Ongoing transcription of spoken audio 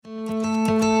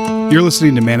You're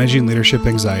listening to Managing Leadership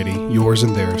Anxiety, Yours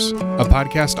and Theirs, a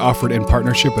podcast offered in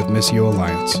partnership with Missio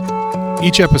Alliance.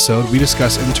 Each episode, we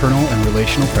discuss internal and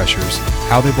relational pressures,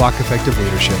 how they block effective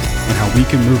leadership, and how we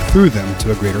can move through them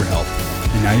to a greater health.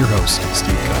 And now your host,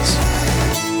 Steve Cuss.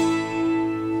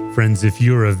 Friends, if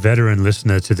you're a veteran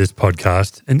listener to this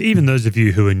podcast, and even those of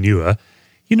you who are newer,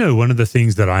 you know one of the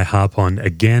things that I harp on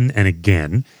again and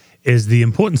again is the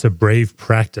importance of brave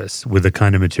practice with the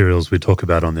kind of materials we talk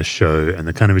about on this show and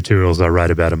the kind of materials I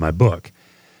write about in my book.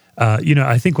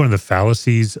 I think one of the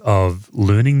fallacies of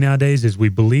learning nowadays is we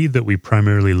believe that we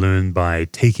primarily learn by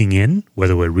taking in,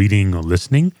 whether we're reading or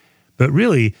listening, but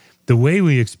really the way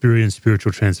we experience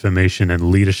spiritual transformation and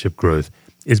leadership growth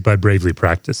is by bravely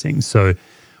practicing. So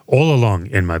all along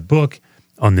in my book,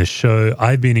 on this show,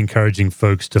 I've been encouraging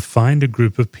folks to find a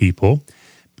group of people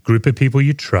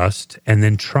you trust, and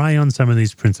then try on some of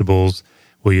these principles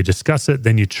where you discuss it,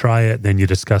 then you try it, then you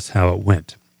discuss how it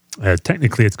went.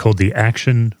 Technically, it's called the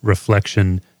action,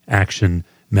 reflection, action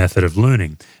method of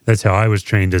learning. That's how I was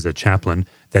trained as a chaplain.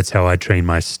 That's how I train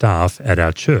my staff at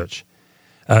our church.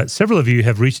 Several of you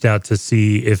have reached out to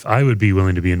see if I would be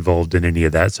willing to be involved in any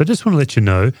of that. So I just want to let you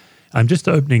know, I'm just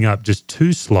opening up just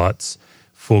 2 slots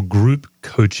for group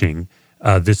coaching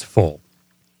this fall.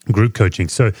 Group coaching.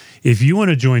 So if you want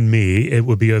to join me, it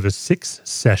will be over 6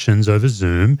 sessions over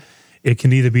Zoom. It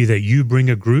can either be that you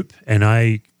bring a group and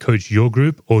I coach your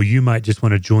group, or you might just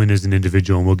want to join as an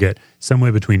individual, and we'll get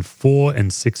somewhere between 4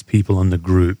 and 6 people on the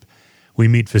group. We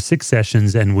meet for 6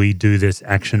 sessions and we do this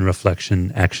action,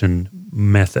 reflection, action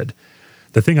method.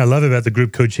 The thing I love about the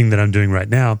group coaching that I'm doing right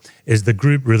now is the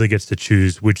group really gets to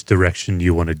choose which direction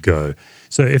you want to go.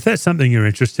 So if that's something you're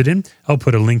interested in, I'll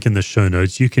put a link in the show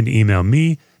notes. You can email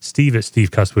me,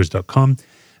 steve@stevecusswords.com.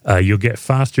 You'll get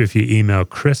faster if you email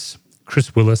Chris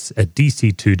Willis at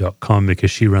dc2.com, because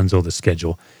she runs all the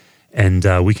schedule. And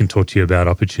we can talk to you about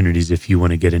opportunities if you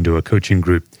want to get into a coaching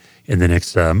group in the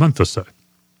next month or so.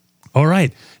 All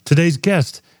right, today's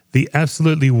guest, the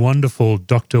absolutely wonderful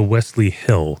Dr. Wesley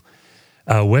Hill.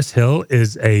 Wes Hill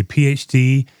is a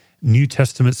PhD New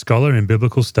Testament scholar in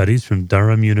biblical studies from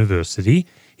Durham University.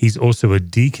 He's also a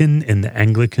deacon in the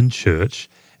Anglican Church,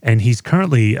 and he's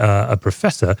currently a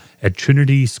professor at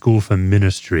Trinity School for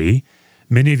Ministry.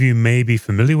 Many of you may be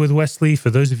familiar with Wesley. For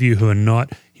those of you who are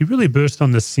not, he really burst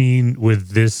on the scene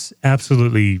with this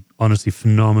absolutely, honestly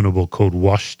phenomenal book called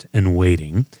Washed and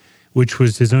Waiting, which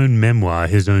was his own memoir,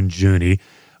 his own journey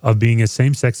of being a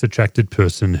same-sex attracted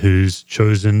person who's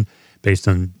chosen, based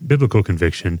on biblical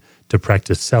conviction, to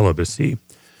practice celibacy.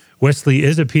 Wesley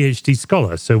is a PhD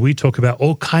scholar, so we talk about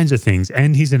all kinds of things,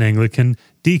 and he's an Anglican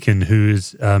deacon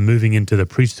who's moving into the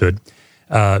priesthood.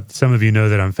 Some of you know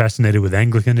that I'm fascinated with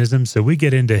Anglicanism, so we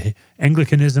get into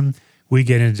Anglicanism, we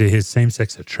get into his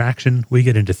same-sex attraction, we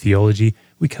get into theology,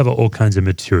 we cover all kinds of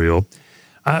material.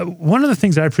 One of the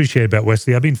things I appreciate about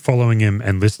Wesley, I've been following him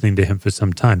and listening to him for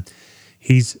some time.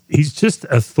 He's just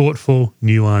a thoughtful,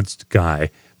 nuanced guy.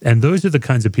 And those are the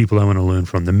kinds of people I want to learn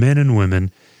from, the men and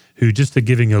women who just are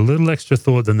giving a little extra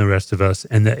thought than the rest of us,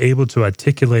 and they're able to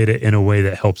articulate it in a way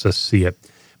that helps us see it.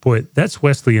 Boy, that's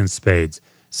Wesley in spades.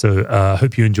 So I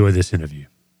hope you enjoy this interview.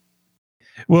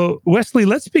 Well, Wesley,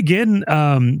 let's begin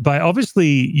by,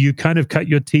 obviously, you kind of cut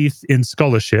your teeth in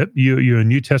scholarship. You're a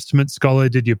New Testament scholar,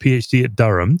 did your PhD at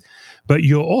Durham, but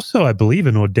you're also, I believe,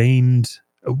 an ordained...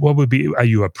 are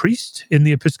you a priest in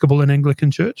the Episcopal and Anglican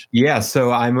Church? Yeah,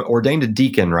 so I'm ordained a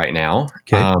deacon right now.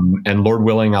 Okay. And Lord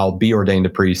willing, I'll be ordained a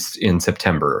priest in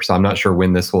September. So I'm not sure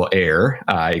when this will air.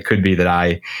 It could be that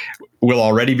I will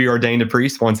already be ordained a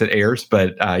priest once it airs.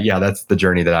 But that's the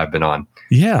journey that I've been on.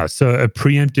 Yeah, so a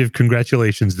preemptive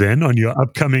congratulations then on your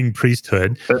upcoming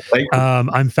priesthood.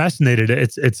 I'm fascinated.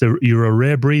 You're a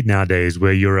rare breed nowadays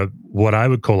where you're what I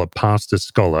would call a pastor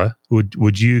scholar.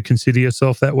 Would you consider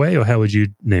yourself that way, or how would you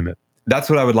name it? That's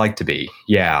what I would like to be.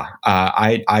 Yeah.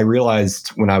 I realized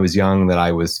when I was young that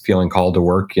I was feeling called to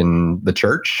work in the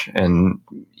church. And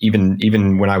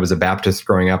even when I was a Baptist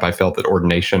growing up, I felt that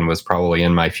ordination was probably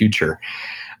in my future.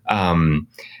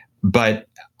 But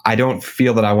I don't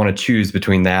feel that I want to choose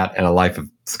between that and a life of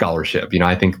scholarship.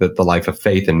 I think that the life of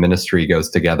faith and ministry goes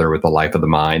together with the life of the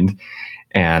mind.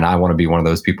 And I want to be one of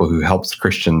those people who helps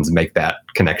Christians make that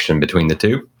connection between the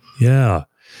two. Yeah.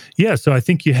 Yeah, so I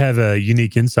think you have a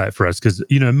unique insight for us because,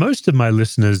 most of my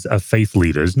listeners are faith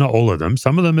leaders, not all of them.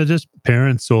 Some of them are just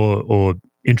parents or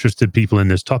interested people in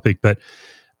this topic, but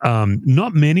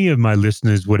not many of my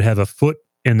listeners would have a foot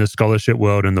in the scholarship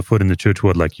world and the foot in the church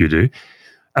world like you do.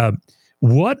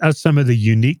 What are some of the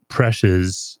unique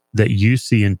pressures that you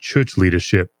see in church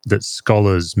leadership that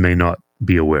scholars may not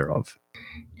be aware of?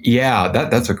 Yeah,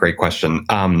 that's a great question.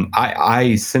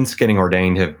 I, since getting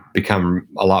ordained, have become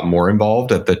a lot more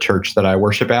involved at the church that I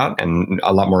worship at and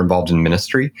a lot more involved in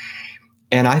ministry.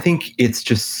 And I think it's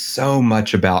just so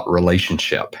much about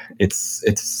relationship. It's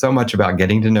so much about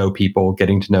getting to know people,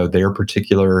 getting to know their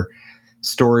particular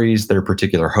stories, their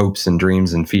particular hopes and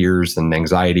dreams and fears and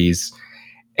anxieties.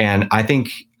 And I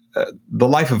think the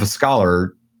life of a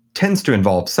scholar tends to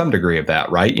involve some degree of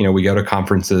that, right? We go to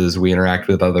conferences, we interact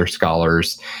with other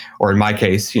scholars, or in my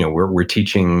case, we're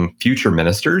teaching future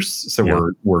ministers, so Yeah.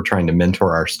 we're trying to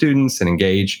mentor our students and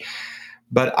engage.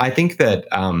 But I think that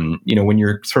when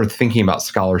you're sort of thinking about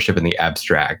scholarship in the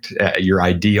abstract, your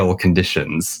ideal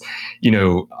conditions,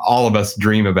 all of us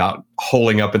dream about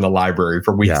holing up in the library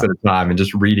for weeks Yeah. at a time and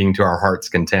just reading to our heart's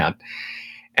content.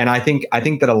 And I think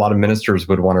that a lot of ministers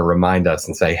would want to remind us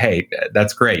and say, hey,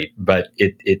 that's great, but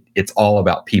it's all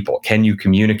about people. Can you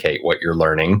communicate what you're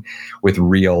learning with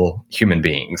real human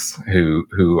beings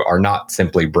who are not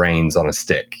simply brains on a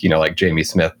stick, like Jamie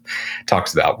Smith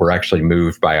talks about? We're actually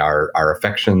moved by our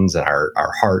affections and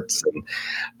our hearts.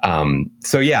 And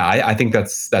I think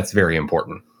that's very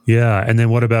important. Yeah. And then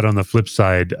what about on the flip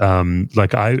side?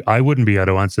 I wouldn't be able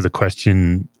to answer the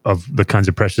question of the kinds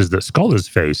of pressures that scholars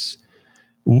face.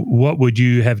 What would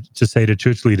you have to say to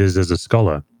church leaders as a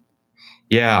scholar?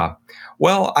 Yeah.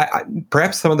 Well, I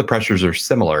perhaps some of the pressures are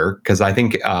similar because I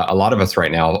think a lot of us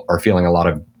right now are feeling a lot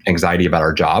of anxiety about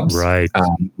our jobs. Right.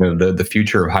 The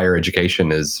future of higher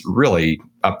education is really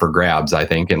up for grabs, I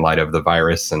think, in light of the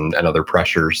virus and other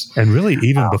pressures. And really,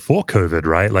 even before COVID,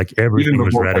 right? Like everything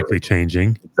was radically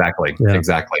changing. Exactly. Yeah.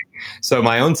 Exactly. So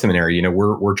my own seminary,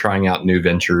 we're trying out new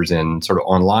ventures in sort of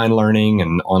online learning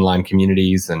and online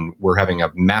communities, and we're having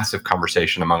a massive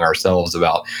conversation among ourselves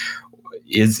about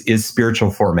is spiritual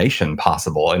formation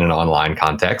possible in an online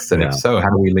context? And if so, how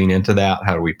do we lean into that?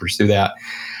 How do we pursue that?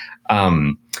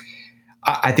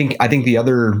 I think the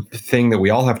other thing that we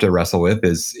all have to wrestle with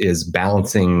is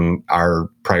balancing our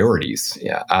priorities.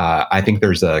 I think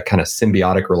there's a kind of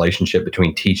symbiotic relationship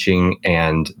between teaching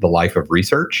and the life of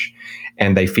research,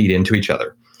 and they feed into each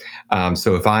other.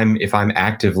 So if I'm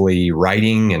actively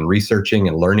writing and researching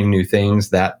and learning new things,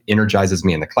 that energizes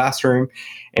me in the classroom.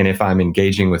 And if I'm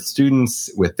engaging with students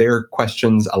with their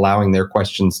questions, allowing their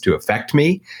questions to affect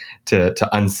me, to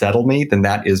unsettle me, then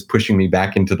that is pushing me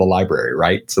back into the library,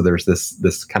 right? So there's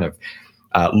this kind of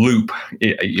loop,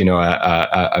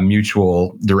 a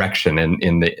mutual direction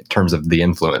in the terms of the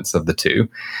influence of the two.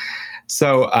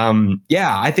 So,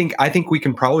 I think we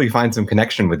can probably find some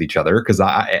connection with each other because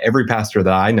every pastor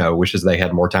that I know wishes they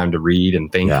had more time to read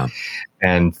and think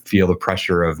and feel the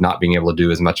pressure of not being able to do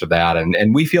as much of that.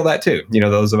 And we feel that too.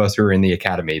 Those of us who are in the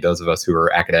academy, those of us who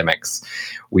are academics,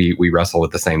 we wrestle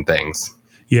with the same things.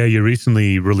 Yeah, you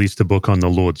recently released a book on the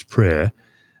Lord's Prayer.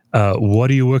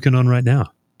 What are you working on right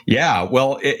now? Yeah,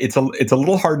 well, it's a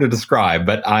little hard to describe,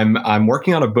 but I'm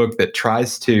working on a book that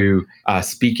tries to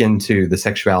speak into the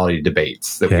sexuality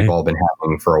debates that we've all been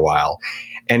having for a while.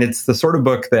 And it's the sort of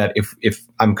book that if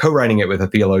I'm co-writing it with a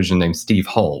theologian named Steve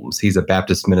Holmes, he's a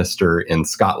Baptist minister in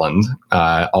Scotland,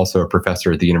 also a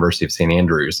professor at the University of St.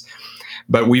 Andrews.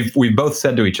 But we've both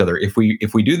said to each other, if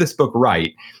we do this book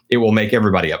right, it will make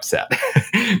everybody upset.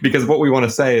 Because what we want to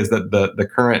say is that the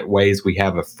current ways we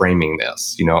have of framing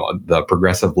this, the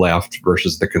progressive left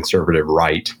versus the conservative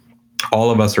right,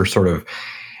 all of us are sort of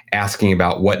asking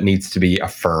about what needs to be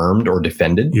affirmed or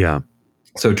defended. Yeah.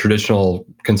 So traditional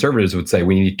conservatives would say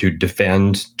we need to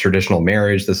defend traditional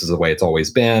marriage. This is the way it's always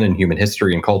been in human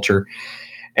history and culture.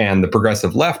 And the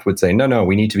progressive left would say, no,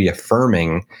 we need to be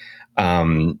affirming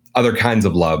other kinds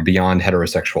of love beyond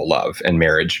heterosexual love and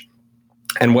marriage.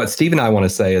 And what Steve and I want to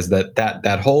say is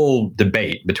that whole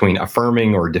debate between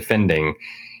affirming or defending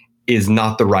is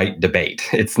not the right debate.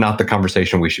 It's not the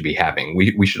conversation we should be having.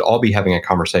 We should all be having a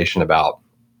conversation about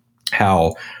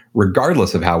how,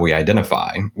 regardless of how we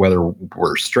identify, whether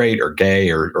we're straight or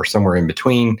gay or somewhere in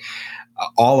between,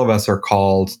 all of us are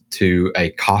called to a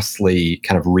costly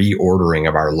kind of reordering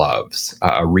of our loves,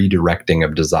 a redirecting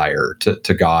of desire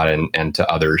to God and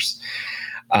to others.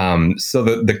 So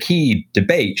the key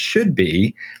debate should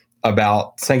be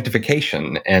about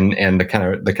sanctification and the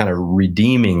kind of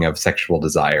redeeming of sexual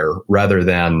desire rather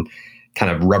than kind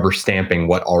of rubber stamping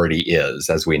what already is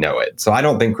as we know it. So I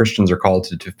don't think Christians are called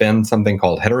to defend something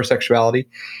called heterosexuality,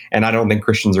 and I don't think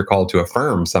Christians are called to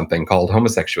affirm something called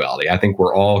homosexuality. I think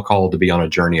we're all called to be on a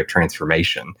journey of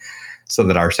transformation so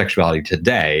that our sexuality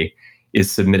today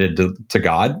is submitted to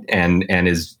God and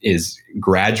is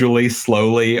gradually,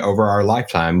 slowly over our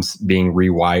lifetimes being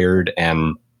rewired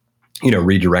and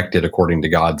redirected according to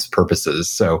God's purposes.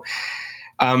 So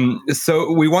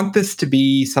So we want this to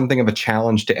be something of a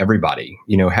challenge to everybody.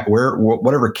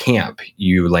 Whatever camp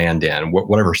you land in,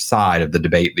 whatever side of the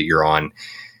debate that you're on,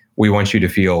 we want you to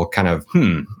feel kind of,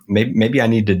 maybe I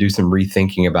need to do some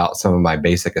rethinking about some of my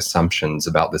basic assumptions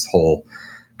about this whole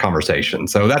conversation.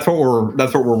 So that's what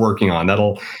we're working on.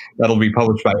 That'll be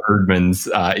published by Erdman's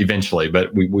eventually,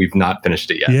 but we've not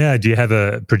finished it yet. Yeah. Do you have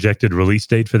a projected release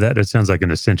date for that? It sounds like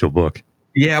an essential book.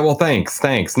 Yeah, well, thanks.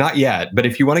 Not yet, but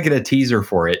if you want to get a teaser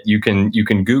for it, you can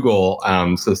Google.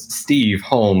 So Steve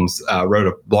Holmes wrote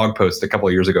a blog post a couple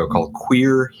of years ago called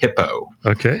 "Queer Hippo."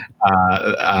 Okay,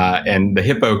 and the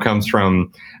hippo comes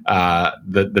from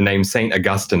the name Saint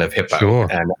Augustine of Hippo, sure.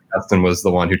 And Augustine was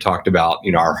the one who talked about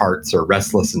our hearts are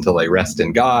restless until they rest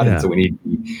in God, and so we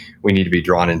need to be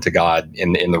drawn into God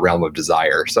in the realm of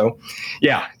desire. So,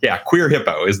 yeah, "Queer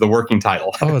Hippo" is the working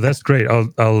title. Oh, that's great. I'll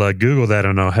Google that,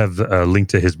 and I'll have a link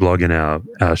to his blog in our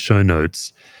show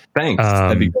notes. Thanks.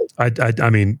 That'd be great. I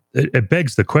mean, it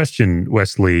begs the question,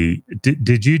 Wesley.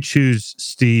 Did you choose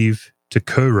Steve to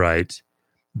co-write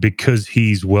because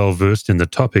he's well versed in the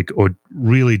topic, or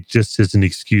really just as an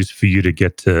excuse for you to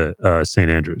get to St.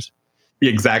 Andrews?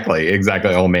 Exactly.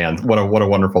 Oh man, what a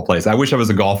wonderful place! I wish I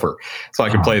was a golfer so I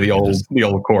could play the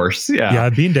old course. Yeah,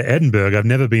 I've been to Edinburgh. I've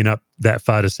never been up that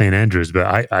far to St. Andrews,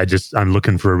 but I'm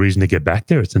looking for a reason to get back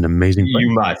there. It's an amazing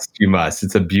place. You must.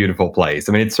 It's a beautiful place.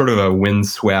 I mean, it's sort of a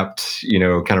windswept,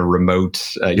 kind of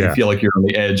remote. You feel like you're on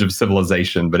the edge of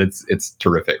civilization, but it's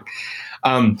terrific.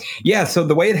 So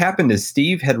the way it happened is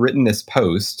Steve had written this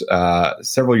post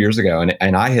several years ago,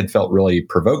 and I had felt really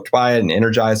provoked by it and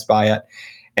energized by it.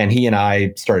 And he and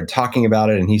I started talking about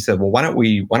it, and he said, "Well, why don't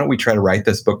we try to write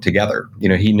this book together?"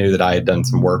 He knew that I had done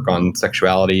some work on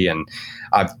sexuality, and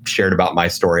I've shared about my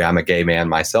story. I'm a gay man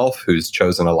myself who's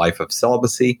chosen a life of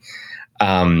celibacy,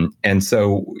 and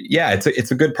so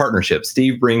it's a good partnership.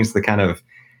 Steve brings the kind of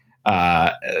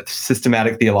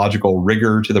systematic theological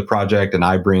rigor to the project, and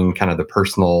I bring kind of the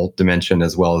personal dimension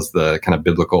as well as the kind of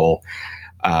biblical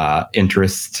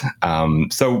interest.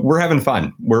 So we're having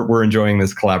fun. We're enjoying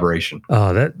this collaboration.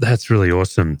 Oh, that's really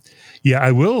awesome. Yeah,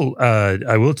 I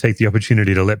will take the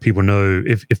opportunity to let people know,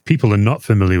 if people are not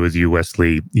familiar with you,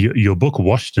 Wesley, your book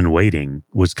Washed and Waiting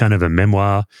was kind of a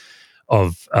memoir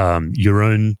of your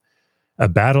own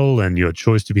battle and your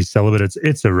choice to be celibate.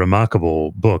 It's a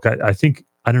remarkable book. I think,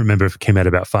 I don't remember if it came out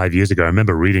about 5 years ago. I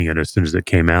remember reading it as soon as it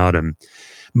came out, and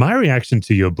my reaction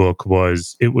to your book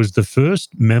was, it was the first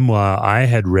memoir I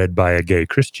had read by a gay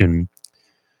Christian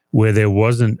where there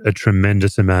wasn't a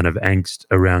tremendous amount of angst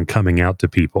around coming out to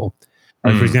people.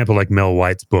 For example, like Mel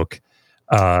White's book,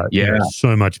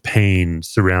 so much pain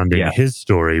surrounding his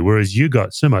story, whereas you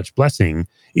got so much blessing,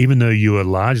 even though you were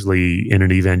largely in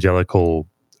an evangelical,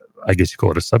 I guess you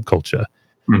call it a subculture.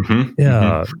 Mm-hmm.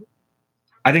 Yeah. Mm-hmm.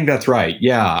 I think that's right.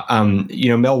 Yeah.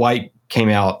 Mel White came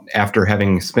out after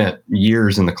having spent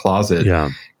years in the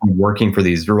closet working for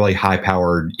these really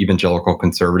high-powered evangelical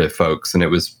conservative folks, and it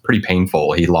was pretty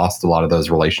painful. He lost a lot of those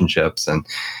relationships. And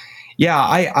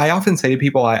I often say to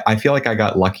people, I feel like I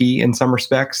got lucky in some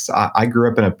respects. I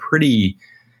grew up in a pretty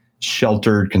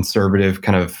sheltered, conservative,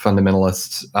 kind of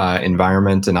fundamentalist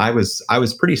environment, and I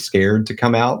was pretty scared to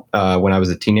come out when I was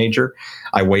a teenager.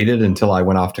 I waited until I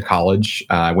went off to college.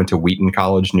 I went to Wheaton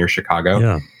College near Chicago.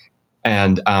 Yeah.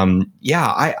 And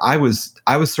I was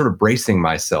sort of bracing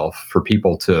myself for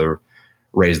people to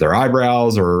raise their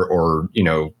eyebrows or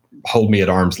hold me at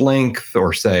arm's length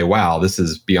or say, "Wow, this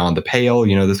is beyond the pale,"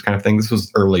 this kind of thing. This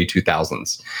was early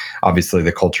 2000s. Obviously,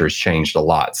 the culture has changed a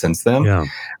lot since then. Yeah.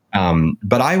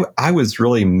 But I was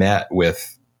really met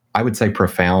with, I would say,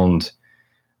 profound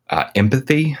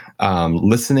empathy,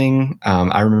 listening.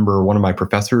 I remember one of my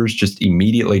professors just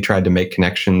immediately tried to make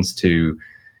connections to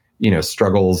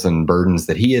struggles and burdens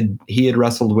that he had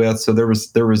wrestled with. So there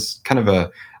was kind of a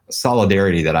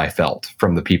solidarity that I felt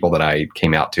from the people that I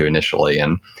came out to initially.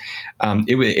 And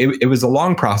it was a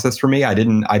long process for me.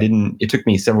 It took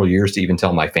me several years to even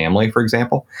tell my family, for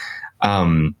example.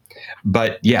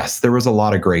 But yes, there was a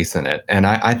lot of grace in it. And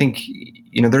I think,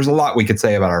 there's a lot we could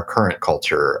say about our current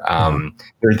culture.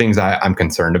 There are things I'm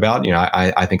concerned about.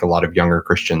 I think a lot of younger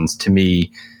Christians, to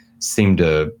me, seem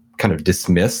to kind of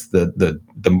dismiss the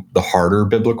harder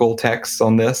biblical texts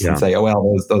on this and say, "Oh,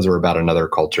 well, those are about another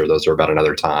culture. Those are about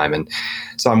another time." And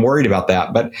so I'm worried about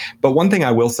that. But one thing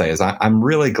I will say is I'm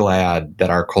really glad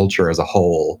that our culture as a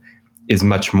whole is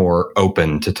much more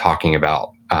open to talking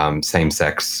about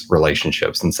same-sex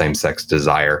relationships and same-sex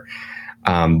desire,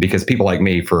 because people like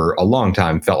me for a long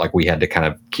time felt like we had to kind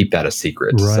of keep that a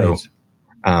secret. Right. So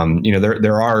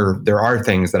There are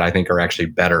things that I think are actually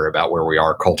better about where we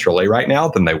are culturally right now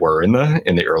than they were in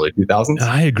the early 2000s.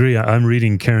 I agree. I'm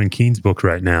reading Karen Keene's book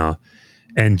right now,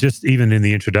 and just even in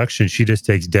the introduction, she just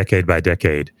takes decade by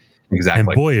decade. Exactly. And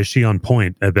boy, is she on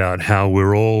point about how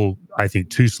we're all, I think,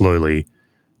 too slowly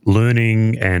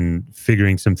learning and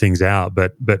figuring some things out.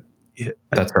 But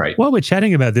that's right. While we're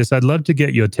chatting about this, I'd love to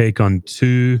get your take on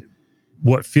two,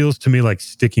 what feels to me like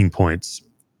sticking points.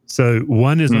 So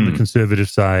one is on the conservative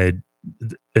side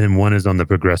and one is on the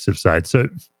progressive side. So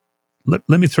let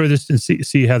me throw this and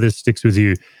see how this sticks with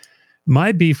you.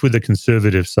 My beef with the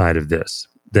conservative side of this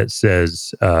that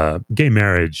says gay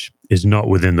marriage is not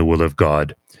within the will of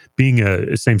God. Being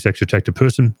a same-sex attracted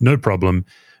person, no problem,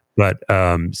 but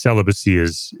celibacy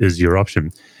is your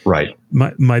option. Right.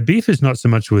 My beef is not so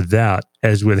much with that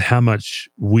as with how much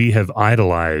we have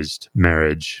idolized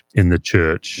marriage in the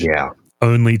church. Yeah.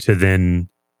 Only to then,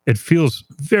 it feels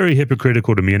very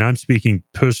hypocritical to me, and I'm speaking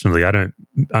personally.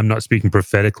 I'm not speaking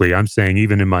prophetically. I'm saying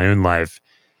even in my own life,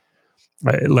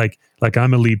 like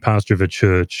I'm a lead pastor of a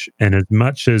church, and as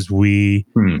much as we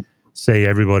say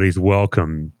everybody's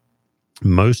welcome,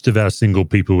 most of our single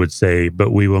people would say,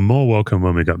 but we were more welcome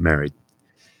when we got married.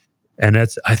 And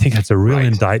I think that's a real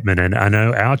indictment. And I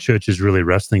know our church is really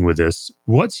wrestling with this.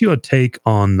 What's your take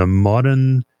on the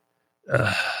modern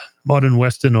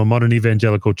Western or modern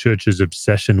evangelical church's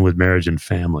obsession with marriage and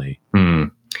family?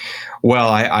 Well,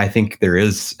 I think there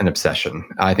is an obsession.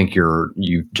 I think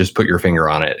you just put your finger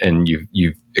on it, and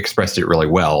you've expressed it really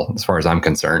well, as far as I'm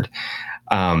concerned.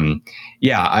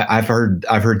 I've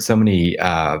heard so many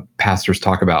pastors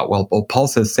talk about, well, Paul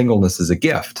says singleness is a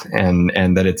gift, and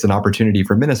that it's an opportunity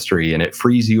for ministry, and it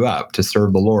frees you up to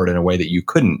serve the Lord in a way that you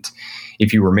couldn't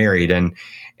if you were married. And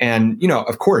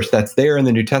of course, that's there in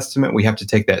the New Testament. We have to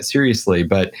take that seriously.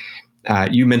 But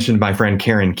you mentioned my friend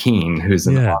Karen Keene, who's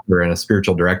an author and a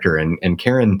spiritual director, and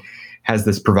Karen has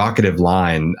this provocative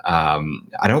line.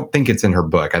 I don't think it's in her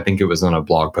book. I think it was on a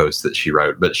blog post that she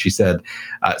wrote, but she said,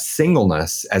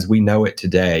 singleness as we know it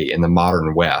today in the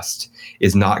modern West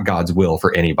is not God's will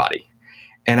for anybody.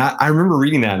 And I remember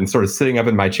reading that and sort of sitting up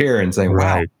in my chair and saying,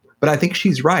 wow, but I think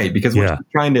she's right, because what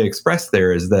she's trying to express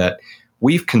there is that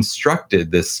we've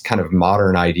constructed this kind of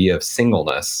modern idea of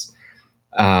singleness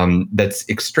that's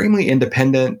extremely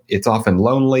independent. It's often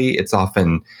lonely. It's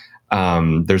often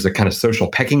there's a kind of social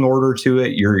pecking order to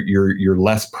it. You're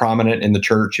less prominent in the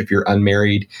church if you're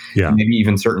unmarried. Yeah. Maybe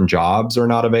even certain jobs are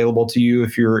not available to you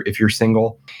if you're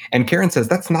single. And Karen says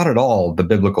that's not at all the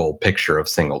biblical picture of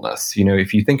singleness.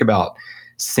 If you think about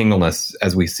singleness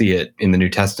as we see it in the New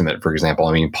Testament, for example,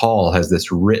 I mean, Paul has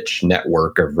this rich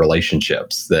network of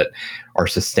relationships that are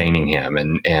sustaining him,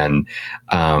 and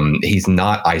he's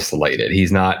not isolated.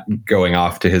 He's not going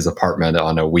off to his apartment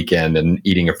on a weekend and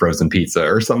eating a frozen pizza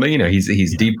or something.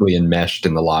 He's deeply enmeshed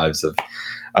in the lives of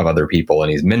other people, and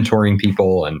he's mentoring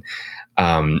people, and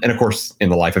of course,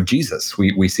 in the life of Jesus,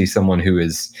 we see someone who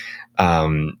is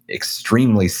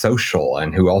extremely social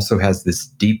and who also has this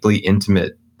deeply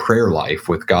intimate prayer life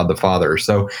with God the Father.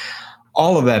 So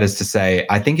all of that is to say,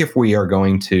 I think if we are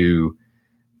going to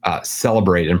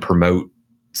celebrate and promote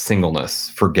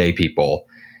singleness for gay people,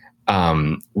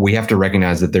 we have to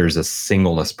recognize that there's a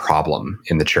singleness problem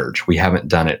in the church. We haven't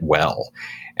done it well.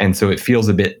 And so it feels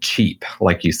a bit cheap,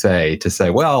 like you say, to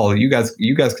say, well, you guys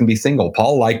can be single.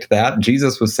 Paul liked that.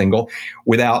 Jesus was single,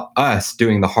 without us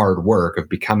doing the hard work of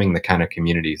becoming the kind of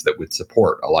communities that would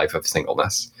support a life of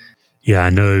singleness. Yeah,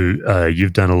 I know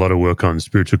you've done a lot of work on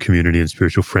spiritual community and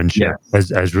spiritual friendship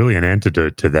as really an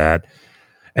antidote to that.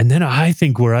 And then I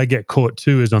think where I get caught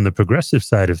too is on the progressive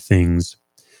side of things.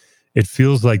 It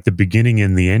feels like the beginning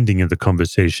and the ending of the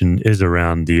conversation is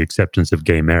around the acceptance of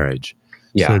gay marriage.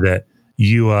 Yeah. So that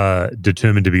you are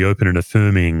determined to be open and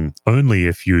affirming only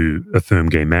if you affirm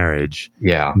gay marriage,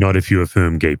 not if you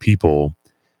affirm gay people.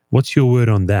 What's your word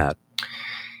on that?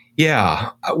 Yeah,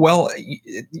 well,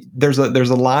 there's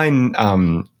a line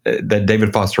that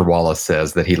David Foster Wallace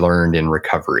says that he learned in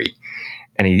recovery,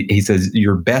 and he says,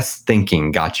 "Your best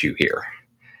thinking got you here."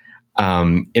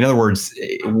 In other words,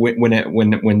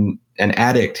 when an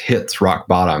addict hits rock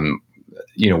bottom,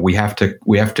 we have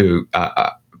to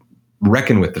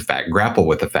reckon with the fact, grapple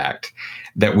with the fact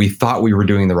that we thought we were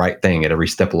doing the right thing at every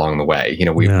step along the way.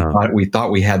 We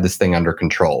thought we had this thing under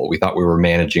control. We thought we were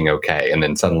managing okay. And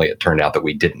then suddenly it turned out that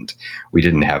we didn't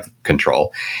have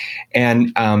control.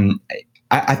 And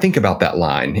I think about that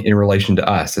line in relation to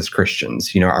us as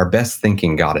Christians. Our best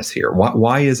thinking got us here.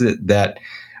 Why is it that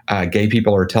gay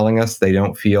people are telling us they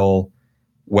don't feel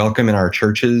welcome in our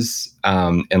churches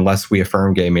unless we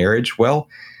affirm gay marriage? Well,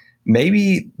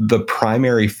 maybe the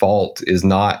primary fault is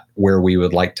not where we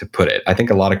would like to put it. I think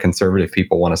a lot of conservative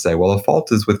people want to say, well, the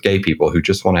fault is with gay people who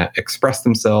just want to express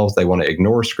themselves. They want to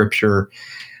ignore scripture.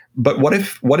 But what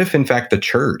if in fact the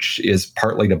church is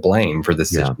partly to blame for this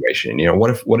situation?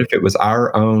 What if it was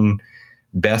our own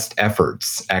best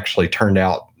efforts actually turned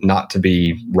out not to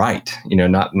be right,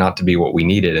 not to be what we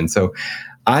needed? And so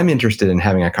I'm interested in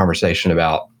having a conversation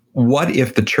about what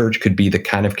if the church could be the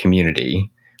kind of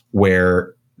community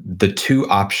where the two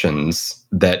options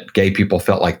that gay people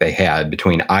felt like they had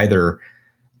between either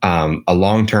a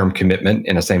long-term commitment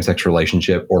in a same-sex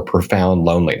relationship or profound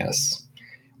loneliness.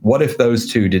 What if those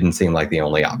two didn't seem like the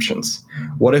only options?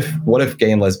 What if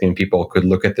gay and lesbian people could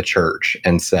look at the church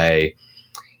and say,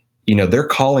 they're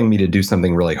calling me to do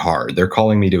something really hard. They're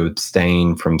calling me to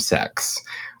abstain from sex,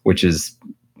 which is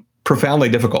profoundly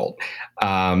difficult.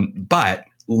 But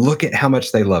look at how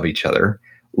much they love each other.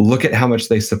 Look at how much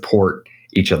they support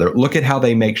each other. Look at how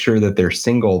they make sure that their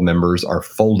single members are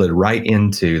folded right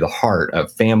into the heart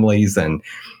of families and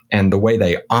the way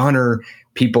they honor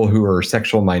people who are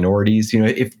sexual minorities.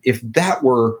 If that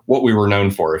were what we were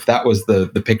known for, if that was the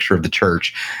picture of the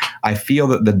church, I feel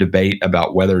that the debate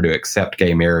about whether to accept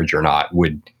gay marriage or not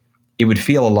would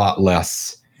feel a lot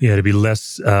less. Yeah, to be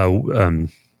less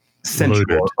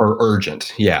sensual or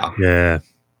urgent. Yeah. Yeah.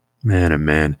 Man, oh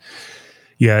man.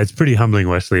 Yeah, it's pretty humbling,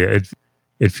 Wesley.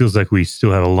 It feels like we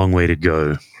still have a long way to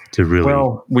go to really.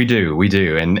 Well, we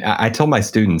do. And I tell my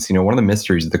students, one of the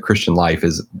mysteries of the Christian life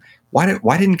is why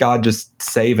didn't God just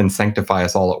save and sanctify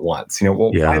us all at once?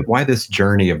 Why this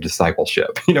journey of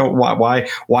discipleship?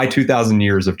 Why 2,000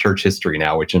 years of church history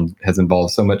now, which has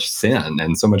involved so much sin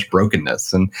and so much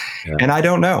brokenness? And I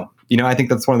don't know. I think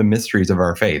that's one of the mysteries of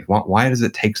our faith. Why does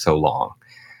it take so long?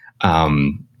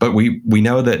 But we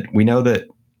know that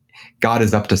God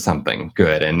is up to something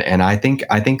good. And I think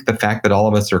the fact that all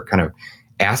of us are kind of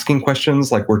asking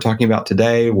questions like we're talking about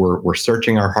today, we're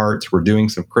searching our hearts, we're doing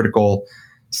some critical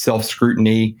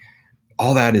self-scrutiny,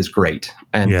 all that is great.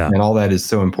 And all that is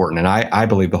so important. And I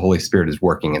believe the Holy Spirit is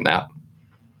working in that.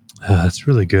 That's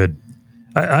really good.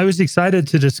 I was excited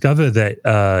to discover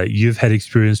that you've had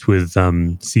experience with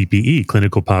CPE,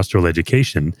 clinical pastoral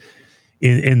education.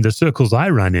 In the circles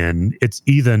I run in, it's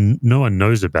either no one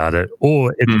knows about it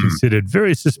or it's considered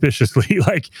very suspiciously.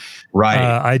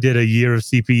 I did a year of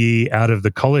CPE out of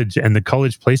the college, and the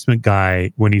college placement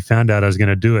guy, when he found out I was going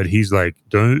to do it, he's like,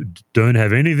 don't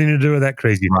have anything to do with that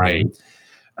crazy thing.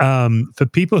 For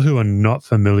people who are not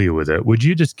familiar with it, would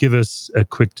you just give us a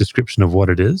quick description of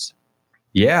what it is?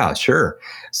 Yeah, sure.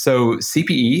 So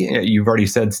CPE, you've already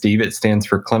said, Steve, it stands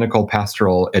for Clinical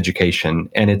Pastoral Education,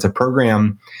 and it's a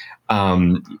program.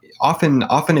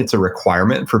 Often it's a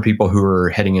requirement for people who are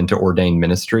heading into ordained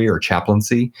ministry or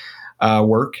chaplaincy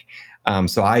work.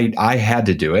 So I had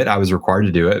to do it. I was required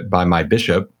to do it by my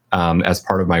bishop as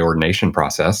part of my ordination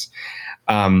process.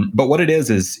 But what it is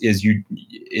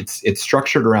it's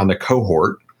structured around a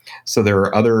cohort. So there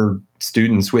are other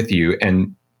students with you,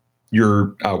 and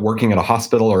you're working at a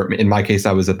hospital, or in my case,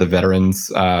 I was at the Veterans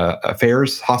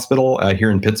Affairs Hospital here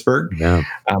in Pittsburgh, the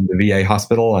VA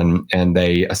hospital, and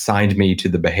they assigned me to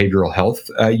the behavioral health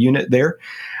unit there,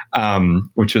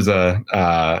 which was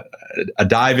a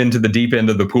dive into the deep end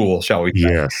of the pool, shall we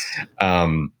say? Yes.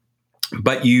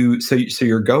 But so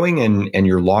you're going and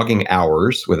you're logging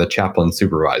hours with a chaplain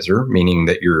supervisor, meaning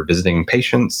that you're visiting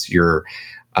patients, you're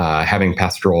having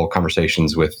pastoral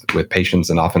conversations with patients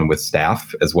and often with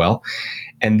staff as well.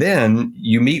 And then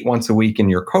you meet once a week in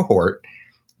your cohort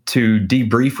to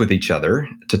debrief with each other,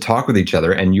 to talk with each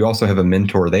other. And you also have a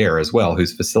mentor there as well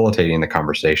who's facilitating the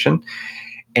conversation.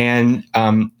 And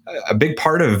a big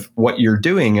part of what you're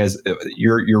doing is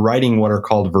you're writing what are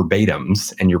called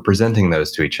verbatims, and you're presenting those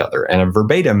to each other. And a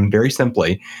verbatim, very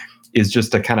simply, is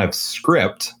just a kind of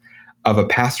script of a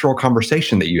pastoral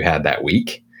conversation that you had that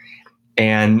week.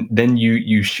 And then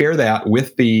you share that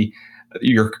with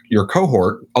your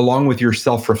cohort along with your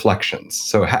self-reflections.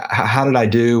 So how did I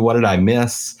do? What did I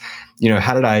miss?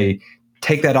 How did I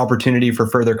take that opportunity for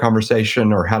further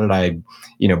conversation, or how did I,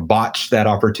 botch that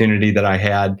opportunity that I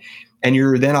had? And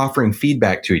you're then offering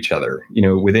feedback to each other,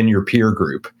 within your peer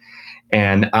group.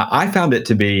 And I found it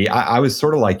to be, I was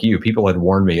sort of like you. People had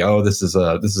warned me, this is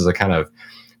a kind of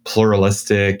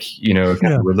pluralistic, kind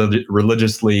of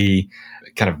religiously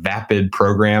kind of vapid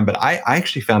program, but I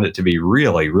actually found it to be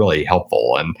really, really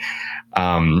helpful. And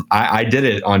I did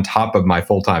it on top of my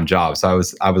full-time job. So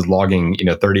I was logging,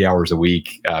 30 hours a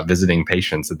week, visiting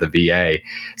patients at the VA.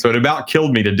 So it about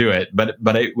killed me to do it, but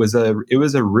it was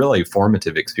a really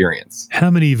formative experience. How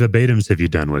many verbatims have you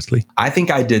done, Wesley? I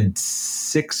think I did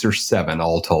 6 or 7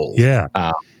 all told. Yeah.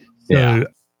 So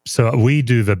So we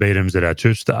do verbatims at our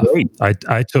church staff. Great.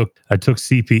 I took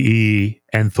CPE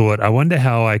and thought, I wonder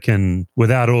how I can,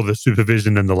 without all the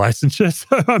supervision and the licensure,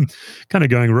 so I'm kind of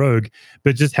going rogue,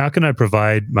 but just how can I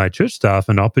provide my church staff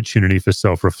an opportunity for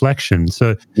self-reflection?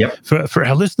 So for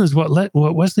our listeners, what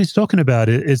Wesley's talking about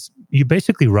is you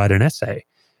basically write an essay.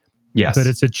 Yes. But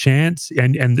it's a chance,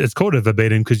 and it's called a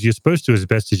verbatim because you're supposed to, as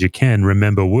best as you can,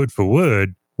 remember word for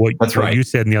word what you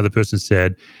said and the other person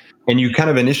said. And you kind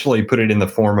of initially put it in the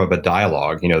form of a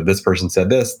dialogue. This person said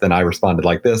this, then I responded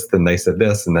like this, then they said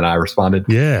this, and then I responded.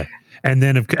 Yeah. And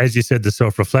then, as you said, the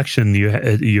self-reflection,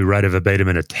 you write a verbatim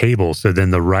in a table. So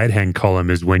then the right-hand column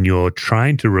is when you're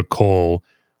trying to recall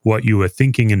what you were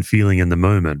thinking and feeling in the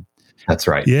moment. That's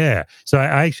right. Yeah. So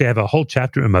I actually have a whole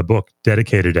chapter in my book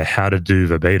dedicated to how to do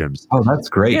verbatims. Oh, that's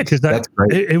great. Yeah, because that's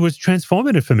great. It was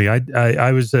transformative for me.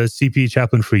 I was a CPE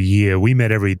chaplain for a year. We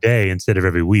met every day instead of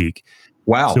every week.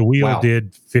 Wow. So we all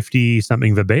did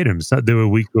 50-something verbatims. There were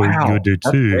weeks where you would do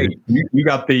two. Great. You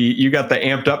got the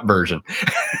amped up version.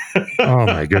 Oh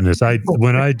my goodness!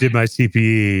 When I did my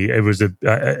CPE, it was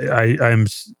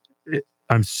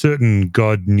I'm certain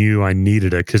God knew I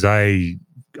needed it because I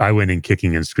went in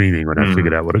kicking and screaming when I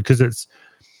figured out what it, because it's,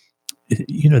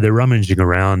 they're rummaging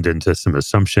around into some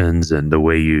assumptions and the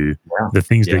way the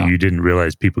things that you didn't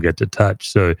realize people get to touch.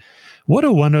 So what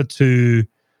are one or two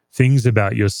things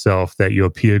about yourself that your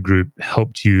peer group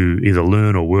helped you either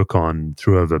learn or work on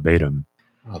through a verbatim?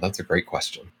 Oh, that's a great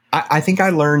question. I think I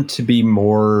learned to be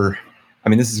more,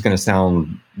 this is going to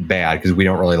sound bad because we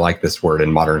don't really like this word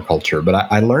in modern culture, but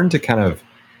I learned to kind of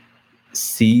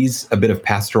seize a bit of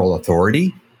pastoral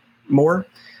authority more.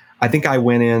 I think I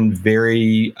went in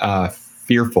very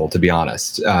fearful, to be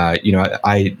honest.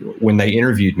 When they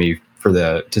interviewed me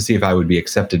to see if I would be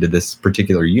accepted to this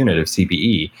particular unit of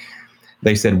CPE,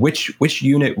 they said, which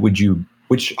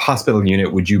hospital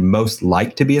unit would you most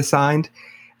like to be assigned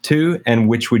to, and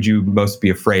which would you most be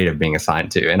afraid of being assigned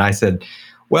to? And I said,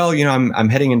 well, I'm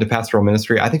heading into pastoral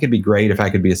ministry. I think it'd be great if I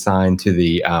could be assigned to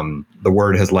the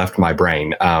word has left my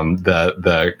brain,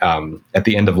 the at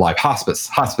the end of life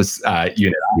hospice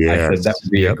unit. Yes. I said that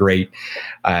would be a great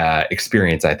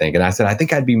experience, I think. And I said, I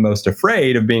think I'd be most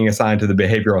afraid of being assigned to the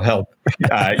behavioral health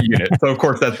unit. So of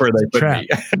course that's where they put me.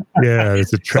 Yeah,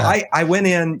 it's a trap. So I went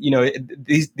in,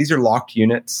 these are locked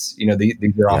units.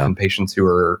 These are often patients who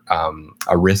are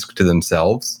a risk to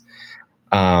themselves.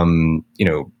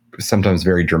 Sometimes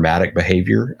very dramatic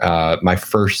behavior. My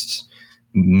first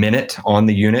minute on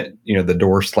the unit, the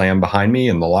door slammed behind me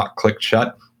and the lock clicked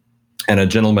shut. And a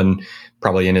gentleman,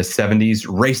 probably in his 70s,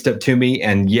 raced up to me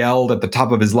and yelled at the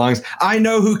top of his lungs, "I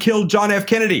know who killed John F.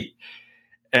 Kennedy."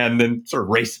 And then sort of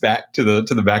raced back to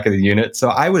the back of the unit. So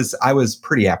I was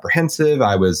pretty apprehensive.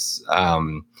 I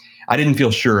didn't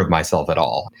feel sure of myself at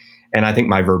all. And I think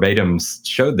my verbatims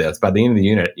showed this. By the end of the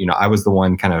unit, I was the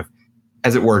one kind of,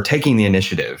 as it were, taking the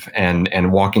initiative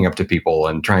and walking up to people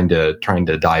and trying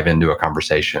to dive into a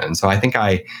conversation. And so I think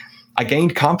I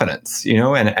gained confidence,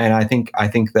 and I think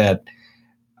that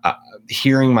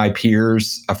hearing my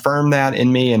peers affirm that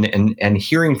in me and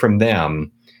hearing from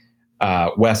them,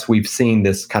 Wes, we've seen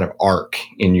this kind of arc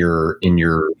in your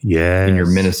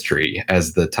ministry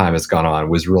as the time has gone on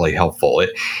was really helpful.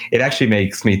 It actually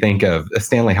makes me think of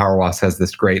Stanley Hauerwas has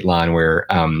this great line where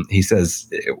he says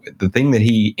the thing that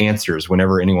he answers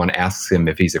whenever anyone asks him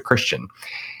if he's a Christian,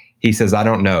 he says, "I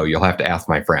don't know. You'll have to ask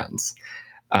my friends."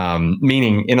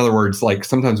 Meaning, in other words, like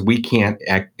sometimes we can't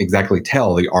exactly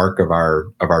tell the arc of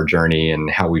our journey and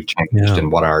how we've changed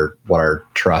and what our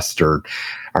trust or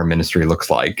our ministry looks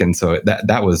like. And so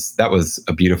that was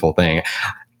a beautiful thing.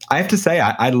 I have to say,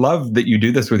 I love that you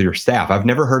do this with your staff. I've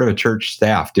never heard of a church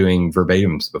staff doing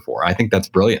verbatims before. I think that's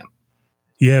brilliant.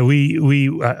 Yeah,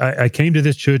 I came to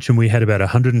this church and we had about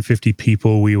 150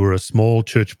 people. We were a small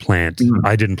church plant. Mm.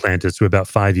 I didn't plant it, so we're about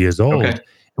 5 years old. Okay.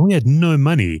 And we had no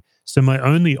money. So my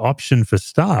only option for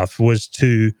staff was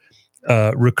to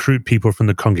recruit people from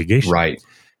the congregation. Right.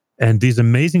 And these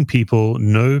amazing people,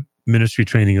 no ministry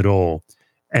training at all.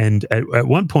 And at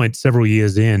one point, several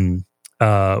years in,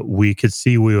 we could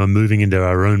see we were moving into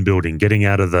our own building, getting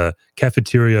out of the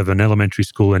cafeteria of an elementary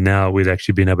school, and now we'd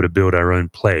actually been able to build our own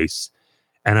place.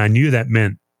 And I knew that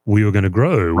meant we were going to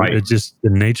grow. Right. It's just the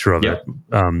nature of it.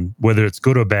 Whether it's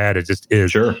good or bad, it just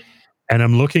is. Sure. And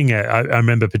I'm looking at, I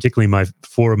remember particularly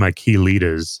four of my key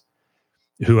leaders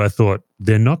who I thought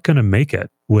they're not going to make it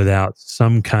without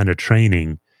some kind of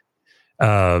training.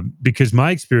 Because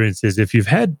my experience is if you've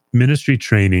had ministry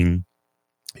training,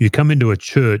 you come into a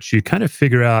church, you kind of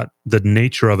figure out the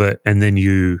nature of it, and then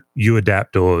you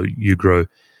adapt or you grow.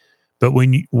 But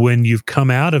when you've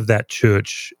come out of that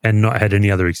church and not had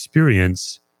any other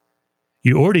experience,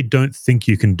 you already don't think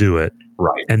you can do it.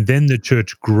 Right. And then the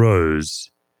church grows.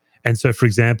 And so, for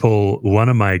example, one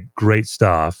of my great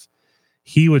staff,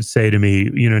 he would say to me,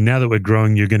 now that we're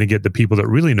growing, you're going to get the people that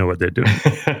really know what they're doing.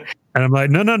 And I'm like,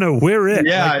 no, we're it.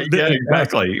 Yeah,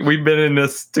 exactly. We've been in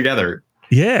this together.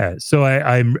 Yeah. So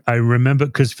I remember,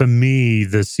 because for me,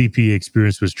 the CPE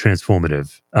experience was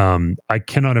transformative. I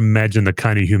cannot imagine the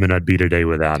kind of human I'd be today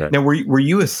without it. Now, were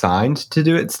you assigned to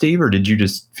do it, Steve, or did you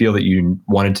just feel that you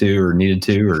wanted to or needed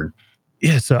to? Or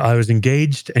yeah, so I was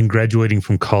engaged and graduating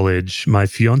from college. My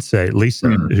fiance, Lisa,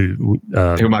 who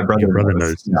my brother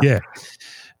knows. Yeah.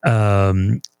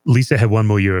 Lisa had one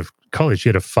more year of college. She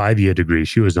had a 5-year degree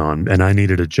she was on, and I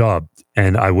needed a job.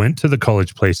 And I went to the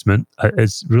college placement.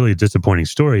 It's really a disappointing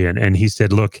story. And he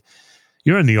said, look,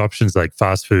 you're only options like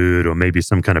fast food or maybe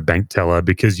some kind of bank teller,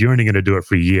 because you're only going to do it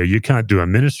for a year. You can't do a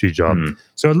ministry job.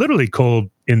 So I literally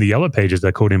called, in the yellow pages,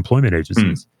 I called employment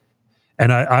agencies.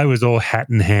 And I was all hat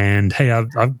in hand. Hey, I've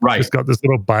just got this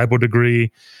little Bible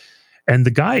degree. And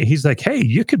the guy, he's like, hey,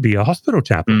 you could be a hospital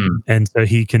chaplain. And so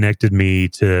he connected me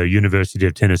to University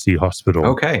of Tennessee Hospital.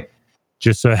 Okay.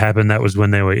 Just so happened that was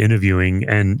when they were interviewing.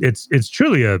 And it's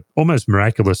truly a almost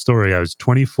miraculous story. I was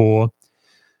 24,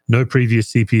 no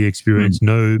previous CPE experience,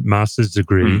 no master's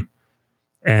degree.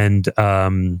 And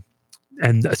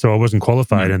so I wasn't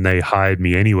qualified, and they hired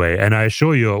me anyway. And I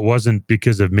assure you, it wasn't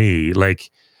because of me.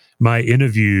 Like, my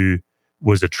interview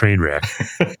was a train wreck.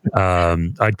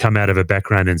 I'd come out of a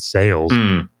background in sales.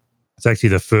 It's actually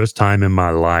the first time in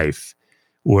my life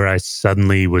where I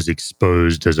suddenly was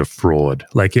exposed as a fraud.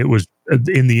 Like, it was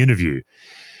in the interview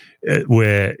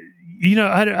where,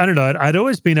 I don't know. I'd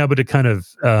always been able to kind of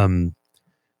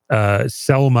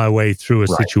sell my way through a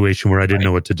situation where I didn't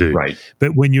know what to do. Right.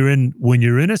 But when you're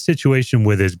in a situation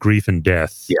where there's grief and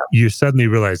death, you suddenly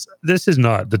realize this is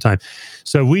not the time.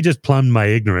 So we just plumbed my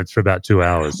ignorance for about 2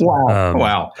 hours.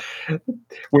 Wow.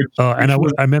 I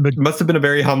remember it must have been a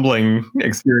very humbling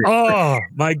experience. Oh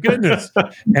my goodness.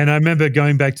 And I remember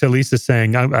going back to Lisa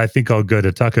saying, I think I'll go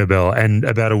to Taco Bell. And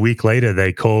about a week later,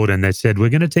 they called and they said, we're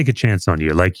going to take a chance on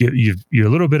you. Like, you're a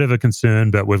little bit of a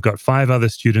concern, but we've got 5 other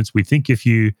students. We think if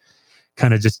you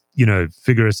kind of just,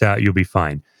 figure us out, you'll be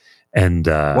fine. And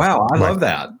wow, I love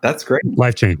that. That's great.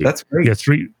 Life-changing. That's great. Yeah,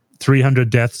 300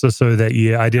 deaths or so that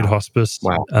year. I did hospice.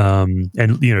 Wow.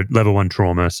 And level 1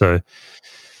 trauma. So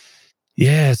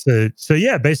yeah, so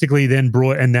yeah, basically then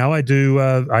and now I do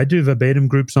verbatim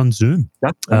groups on Zoom.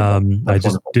 I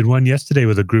just did one yesterday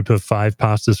with a group of 5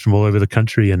 pastors from all over the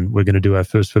country, and we're going to do our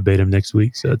first verbatim next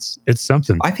week. So it's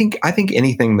something. I think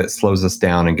anything that slows us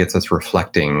down and gets us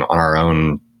reflecting on our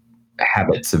own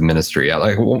habits of ministry.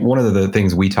 Like, one of the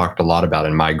things we talked a lot about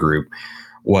in my group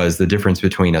was the difference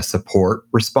between a support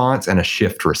response and a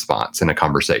shift response in a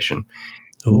conversation.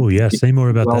 Oh yeah, say more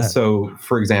about that. So,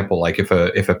 for example, like if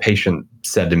a patient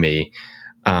said to me,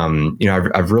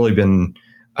 I've really been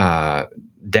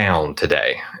down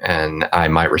today, and I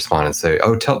might respond and say,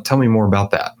 oh, tell me more about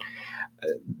that.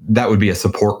 That would be a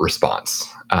support response.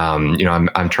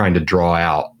 I'm trying to draw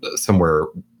out somewhere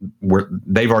where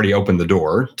they've already opened the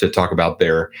door to talk about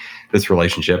this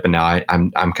relationship, and now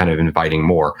I'm kind of inviting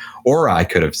more. Or I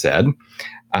could have said,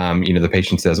 the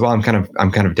patient says, well, I'm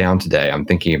kind of down today. I'm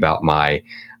thinking about my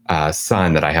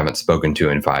son that I haven't spoken to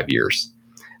in 5 years.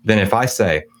 Then if I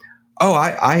say, oh,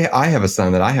 I have a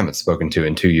son that I haven't spoken to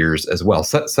in 2 years as well.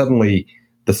 Suddenly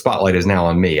the spotlight is now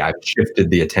on me. I've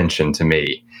shifted the attention to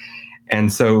me.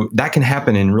 And so that can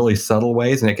happen in really subtle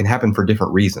ways, and it can happen for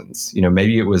different reasons.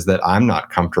 Maybe it was that I'm not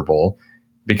comfortable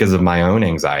because of my own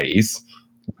anxieties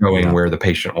going where the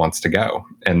patient wants to go,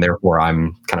 and therefore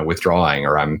I'm kind of withdrawing,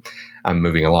 or I'm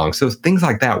moving along. So things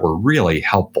like that were really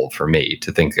helpful for me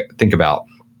to think about,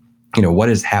 what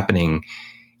is happening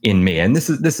in me. And this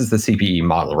is the CPE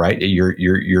model, right?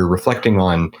 You're reflecting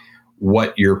on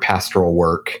what your pastoral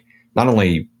work, not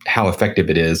only how effective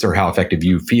it is or how effective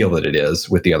you feel that it is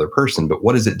with the other person, but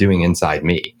what is it doing inside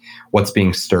me? What's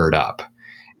being stirred up?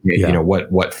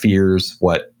 What fears,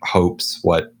 what hopes,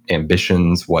 what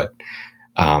ambitions, what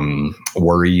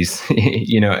worries,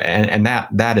 and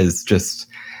that is just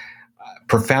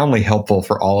profoundly helpful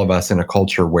for all of us in a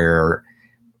culture where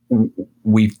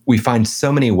we find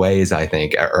so many ways, I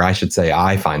think, or I should say,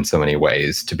 I find so many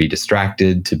ways to be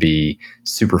distracted, to be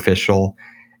superficial,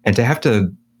 and to have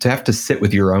to sit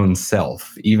with your own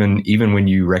self, even when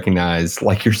you recognize,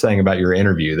 like you're saying about your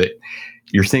interview, that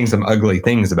you're seeing some ugly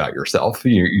things about yourself.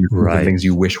 You're seeing things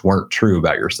you wish weren't true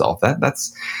about yourself.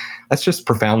 That's just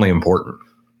profoundly important.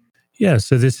 Yeah.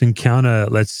 So this encounter,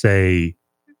 let's say,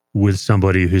 with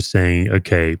somebody who's saying,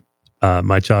 okay,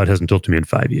 my child hasn't talked to me in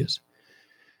 5 years.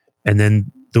 And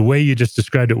then the way you just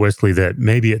described it, Wesley, that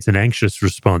maybe it's an anxious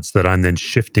response that I'm then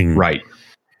shifting. Right.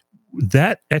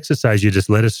 That exercise you just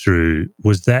led us through,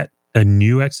 was that a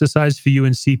new exercise for you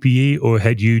in CPE, or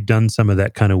had you done some of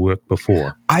that kind of work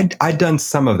before? I'd done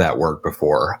some of that work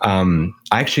before. I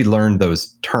actually learned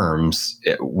those terms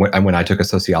when I took a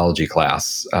sociology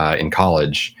class in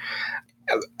college.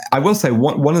 I will say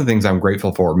one of the things I'm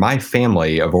grateful for, my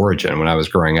family of origin, when I was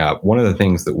growing up, one of the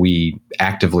things that we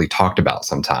actively talked about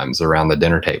sometimes around the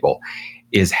dinner table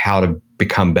is how to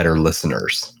become better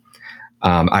listeners.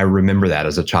 I remember that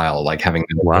as a child, like having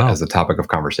that as a topic of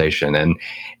conversation.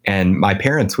 And my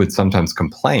parents would sometimes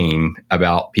complain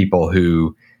about people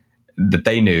that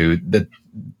they knew that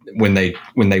when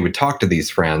they would talk to these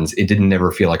friends, it didn't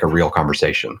never feel like a real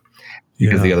conversation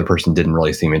because the other person didn't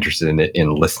really seem interested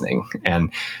in listening.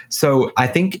 And so I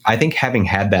think having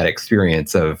had that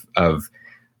experience of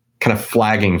kind of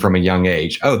flagging from a young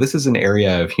age, oh, this is an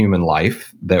area of human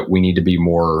life that we need to be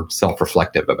more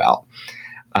self-reflective about.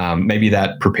 Maybe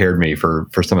that prepared me for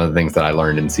some of the things that I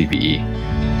learned in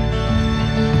CPE.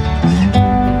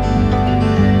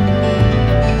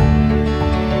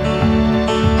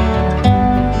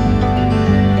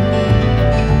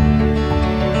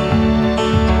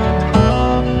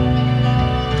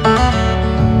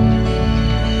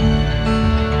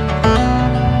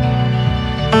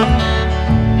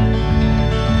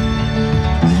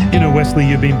 Wesley,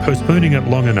 you've been postponing it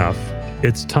long enough.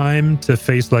 It's time to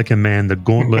face like a man the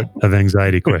gauntlet of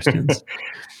anxiety questions.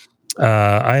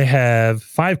 I have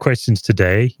 5 questions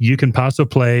today. You can pass or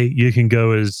play. You can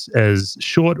go as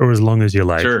short or as long as you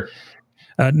like. Sure.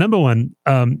 Number 1,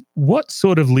 what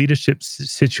sort of leadership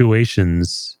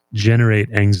situations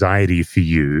generate anxiety for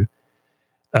you?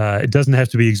 It doesn't have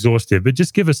to be exhaustive, but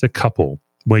just give us a couple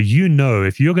where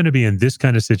if you're going to be in this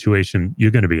kind of situation,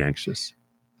 you're going to be anxious.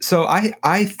 So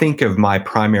I think of my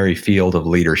primary field of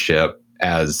leadership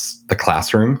as the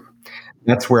classroom.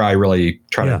 That's where I really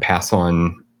try to pass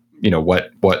on,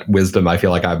 what wisdom I feel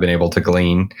like I've been able to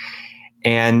glean.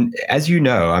 And as you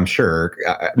know, I'm sure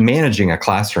managing a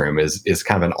classroom is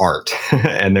kind of an art,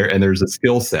 and there's a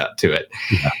skill set to it.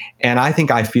 Yeah. And I think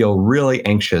I feel really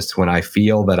anxious when I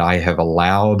feel that I have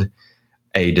allowed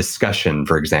a discussion,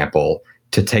 for example,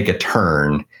 to take a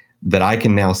turn that I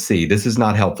can now see this is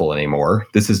not helpful anymore.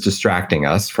 This is distracting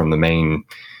us from the main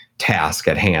task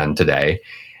at hand today.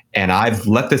 And I've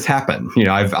let this happen.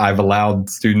 I've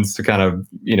allowed students to kind of,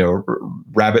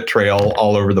 rabbit trail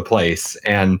all over the place.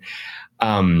 And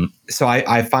so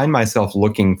I find myself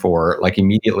looking for, like,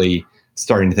 immediately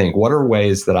starting to think, what are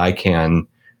ways that I can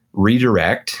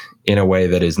redirect in a way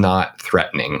that is not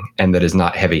threatening and that is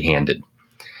not heavy-handed?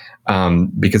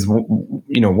 Because,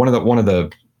 one of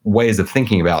the ways of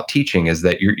thinking about teaching is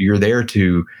that you're there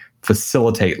to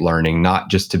facilitate learning, not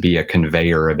just to be a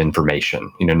conveyor of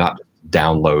information, not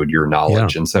download your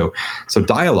knowledge. Yeah. And so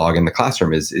dialogue in the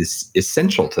classroom is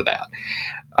essential to that.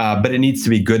 But it needs to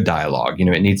be good dialogue.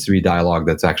 It needs to be dialogue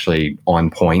that's actually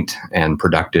on point and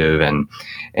productive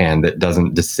and that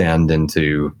doesn't descend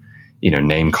into,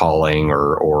 name calling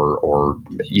or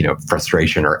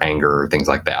frustration or anger or things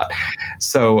like that.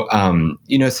 So,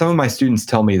 some of my students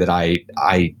tell me that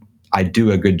I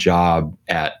do a good job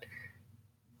at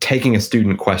taking a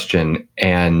student question,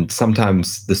 and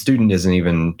sometimes the student isn't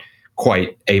even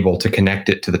quite able to connect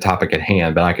it to the topic at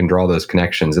hand, but I can draw those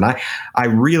connections. And I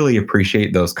really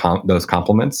appreciate those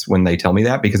compliments when they tell me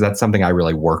that, because that's something I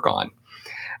really work on.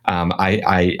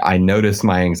 I notice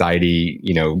my anxiety,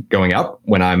 going up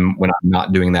when I'm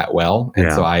not doing that well.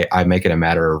 And so I make it a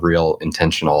matter of real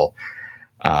intentional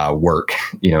work,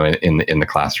 in the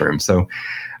classroom. So,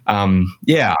 I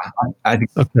think.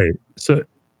 Okay. So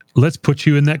let's put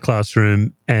you in that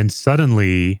classroom, and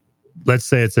suddenly, let's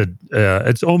say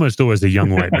it's almost always a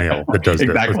young white male that does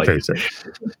exactly. this. Let's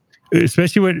face it.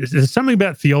 Especially when there's something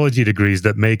about theology degrees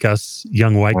that make us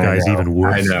young white guys even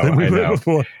worse than we were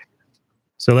before.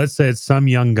 So let's say it's some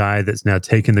young guy that's now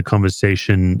taken the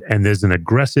conversation, and there's an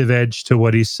aggressive edge to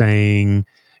what he's saying.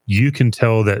 You can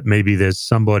tell that maybe there's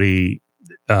somebody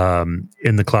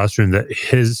in the classroom that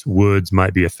his words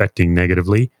might be affecting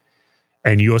negatively,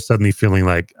 and you're suddenly feeling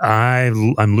like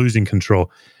I'm losing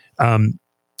control.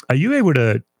 Are you able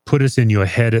to put us in your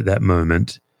head at that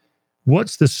moment?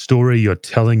 What's the story you're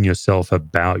telling yourself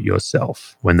about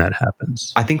yourself when that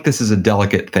happens? I think this is a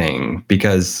delicate thing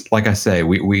because, like I say,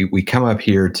 we come up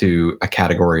here to a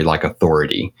category like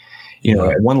authority.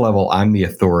 At one level, I'm the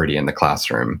authority in the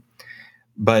classroom.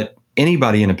 But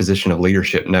anybody in a position of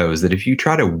leadership knows that if you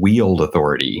try to wield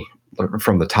authority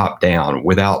from the top down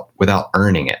without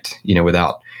earning it,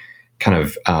 without kind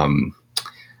of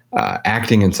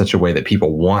acting in such a way that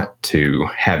people want to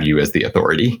have you as the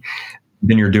authority,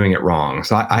 then you're doing it wrong.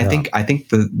 So I think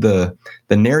the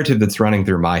narrative that's running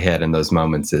through my head in those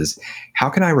moments is, how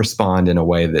can I respond in a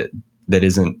way that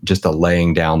isn't just a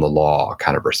laying down the law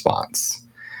kind of response?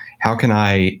 How can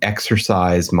I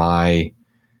exercise my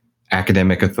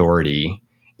academic authority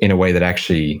in a way that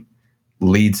actually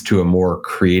leads to a more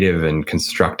creative and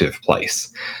constructive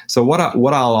place? So what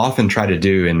I'll often try to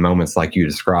do in moments like you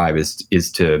describe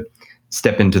is to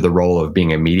step into the role of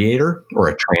being a mediator or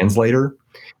a translator,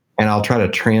 and I'll try to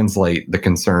translate the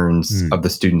concerns of the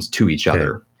students to each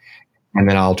other. And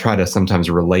then I'll try to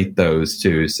sometimes relate those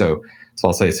to, so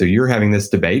I'll say, so you're having this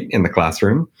debate in the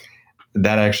classroom.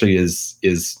 That actually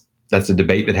that's a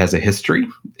debate that has a history.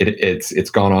 It's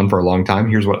gone on for a long time.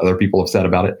 Here's what other people have said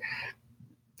about it.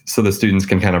 So the students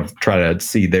can kind of try to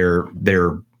see their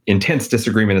intense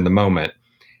disagreement in the moment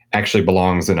actually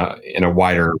belongs in a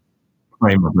wider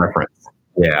frame of reference.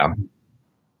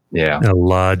 Yeah. A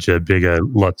larger, bigger,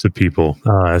 lots of people.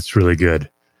 That's really good.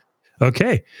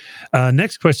 Okay.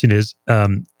 Next question is,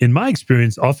 in my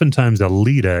experience, oftentimes a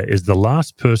leader is the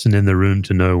last person in the room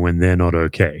to know when they're not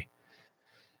okay.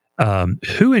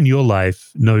 Who in your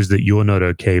life knows that you're not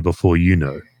okay before you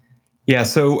know? Yeah,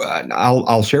 so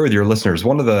I'll share with your listeners,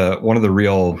 one of the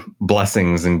real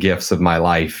blessings and gifts of my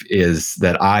life is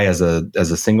that I, as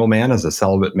a single man, as a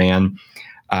celibate man,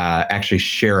 actually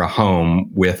share a home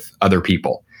with other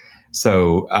people.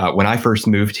 So when I first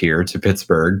moved here to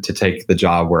Pittsburgh to take the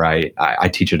job where I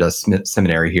teach at a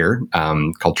seminary here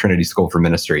called Trinity School for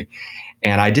Ministry,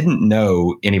 and I didn't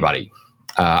know anybody.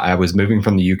 I was moving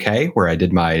from the UK where I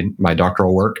did my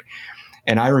doctoral work.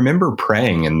 And I remember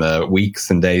praying in the weeks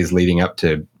and days leading up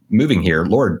to moving here,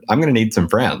 Lord, I'm going to need some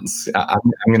friends. I'm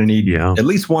going to need at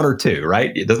least one or two,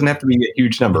 right? It doesn't have to be a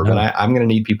huge number, but I'm going to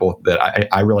need people that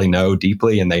I really know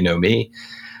deeply and they know me.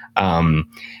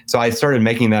 So I started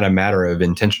making that a matter of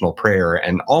intentional prayer.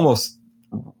 And almost,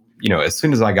 as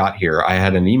soon as I got here, I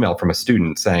had an email from a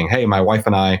student saying, hey, my wife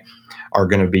and I are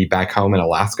going to be back home in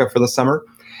Alaska for the summer.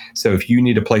 So if you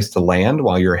need a place to land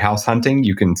while you're house hunting,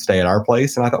 you can stay at our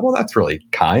place. And I thought, well, that's really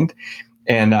kind.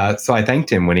 And so I thanked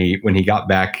him when he got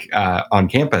back on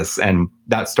campus, and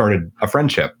that started a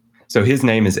friendship. So his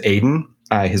name is Aiden.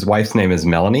 His wife's name is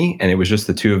Melanie. And it was just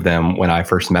the two of them when I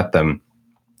first met them.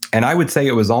 And I would say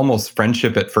it was almost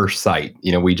friendship at first sight.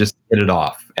 We just hit it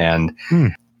off. And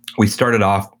we started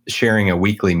off sharing a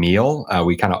weekly meal.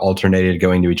 We kind of alternated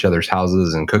going to each other's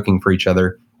houses and cooking for each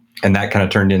other. And that kind of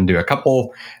turned into a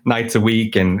couple nights a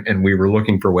week, and we were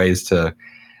looking for ways to,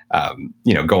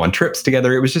 go on trips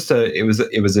together. It was just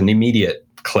it was an immediate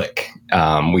click.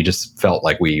 We just felt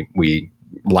like we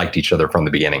liked each other from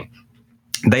the beginning.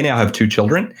 They now have two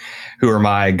children, who are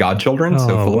my godchildren.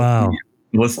 Wow.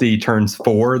 Felicity turns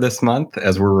 4 this month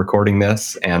as we're recording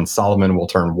this, and Solomon will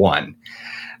turn 1.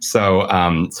 So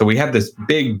we have this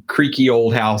big creaky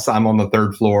old house. I'm on the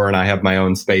 3rd floor and I have my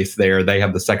own space there. They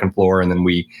have the 2nd floor, and then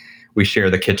we share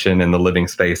the kitchen and the living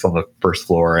space on the 1st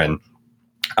floor. And,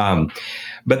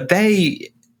 but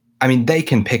they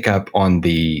can pick up on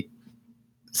the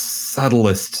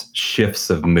subtlest shifts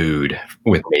of mood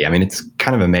with me. I mean, it's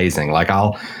kind of amazing. Like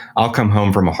I'll come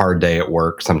home from a hard day at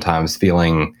work sometimes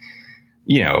feeling,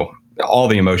 all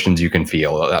the emotions you can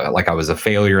feel, like I was a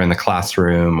failure in the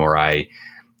classroom, or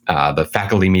the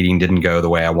faculty meeting didn't go the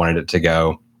way I wanted it to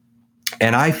go.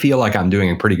 And I feel like I'm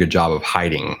doing a pretty good job of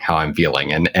hiding how I'm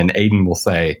feeling. And Aiden will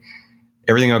say,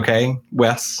 everything okay,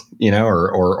 Wes?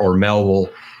 Or Mel will,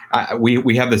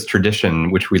 we have this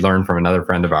tradition, which we learned from another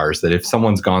friend of ours, that if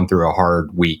someone's gone through a hard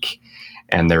week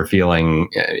and they're feeling,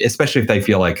 especially if they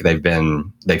feel like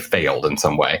they failed in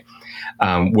some way,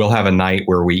 we'll have a night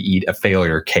where we eat a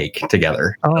failure cake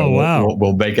together. Oh, wow.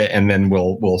 We'll bake it, and then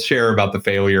we'll share about the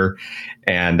failure,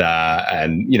 and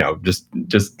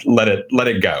just let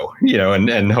it go,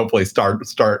 and hopefully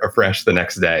start afresh the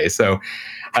next day. So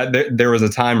there was a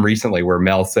time recently where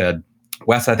Mel said,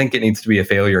 Wes, I think it needs to be a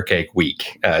failure cake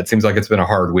week. It seems like it's been a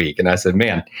hard week. And I said,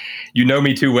 man, you know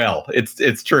me too well.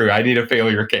 It's true. I need a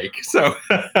failure cake. So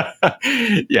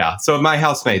yeah. So my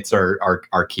housemates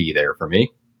are key there for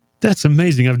me. That's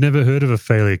amazing. I've never heard of a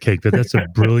failure cake, but that's a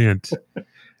brilliant.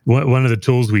 One of the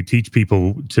tools we teach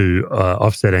people to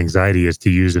offset anxiety is to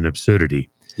use an absurdity.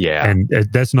 Yeah. And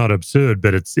that's not absurd,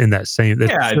 but it's in that same,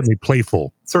 that's certainly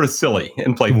playful. Sort of silly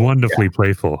and playful. Wonderfully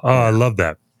playful. Oh, I love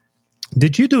that.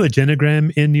 Did you do a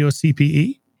genogram in your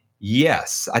CPE?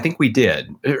 Yes, I think we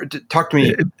did. Talk to me.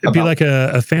 It'd be like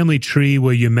a family tree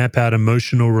where you map out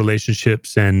emotional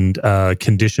relationships and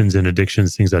conditions and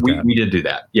addictions, things like that. We did do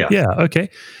that. Yeah. Yeah. Okay.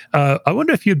 I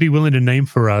wonder if you'd be willing to name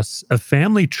for us a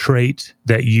family trait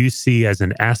that you see as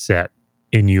an asset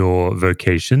in your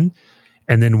vocation,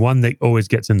 and then one that always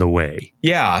gets in the way.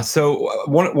 Yeah. So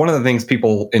one of the things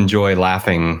people enjoy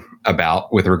laughing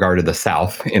about with regard to the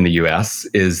South in the U.S.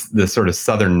 is the sort of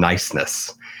Southern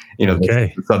niceness.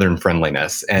 The Southern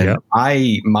friendliness. And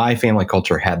my family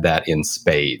culture had that in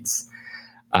spades.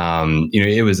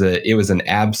 It was an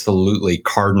absolutely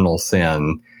cardinal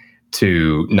sin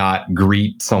to not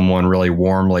greet someone really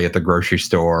warmly at the grocery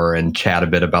store and chat a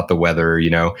bit about the weather.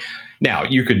 Now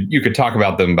you could talk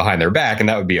about them behind their back and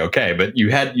that would be okay, but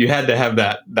you had to have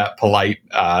that polite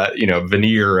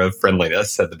veneer of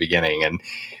friendliness at the beginning. And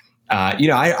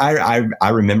I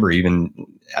remember even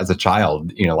as a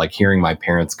child, like hearing my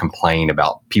parents complain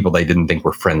about people they didn't think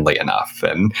were friendly enough,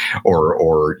 and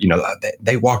or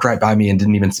they walked right by me and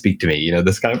didn't even speak to me,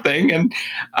 this kind of thing. And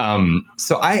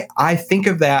so I think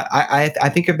of that. I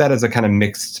think of that as a kind of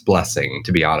mixed blessing,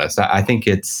 to be honest. I think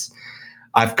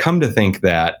I've come to think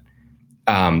that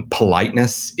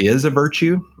politeness is a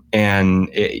virtue, and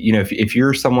if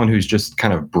you're someone who's just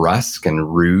kind of brusque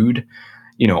and rude,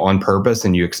 on purpose,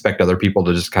 and you expect other people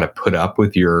to just kind of put up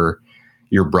with your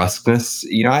brusqueness,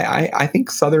 I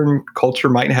think Southern culture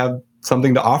might have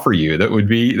something to offer you that would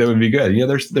be good.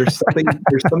 There's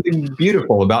something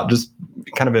beautiful about just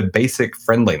kind of a basic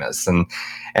friendliness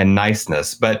and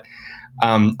niceness. But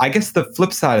I guess the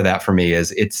flip side of that for me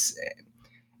is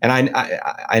and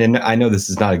I know this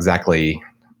is not exactly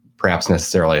perhaps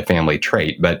necessarily a family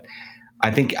trait, but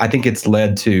I think it's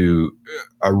led to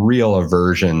a real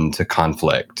aversion to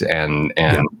conflict and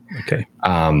I,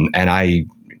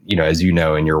 as you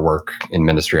know, in your work in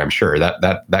ministry, I'm sure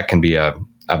that can be a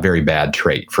very bad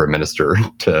trait for a minister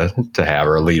to have,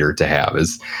 or a leader to have,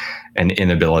 is an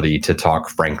inability to talk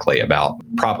frankly about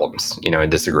problems,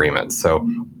 and disagreements. So,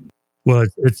 well,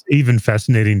 it's even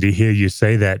fascinating to hear you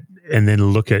say that and then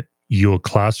look at your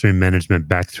classroom management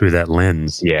back through that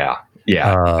lens. Yeah.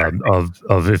 Of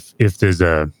if there's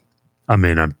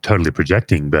I'm totally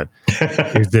projecting, but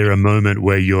is there a moment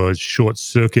where you're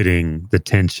short-circuiting the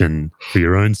tension for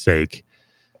your own sake?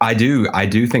 I do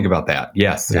think about that.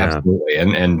 Yes, absolutely.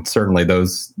 And certainly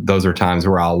those are times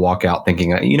where I'll walk out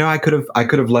thinking, I could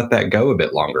have let that go a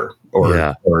bit longer,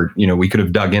 or we could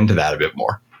have dug into that a bit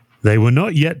more. They were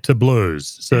not yet to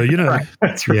blows. So,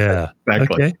 That's right. Yeah.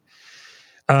 Exactly. Okay.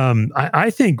 I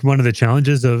think one of the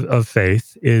challenges of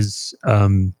faith is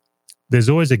there's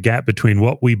always a gap between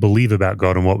what we believe about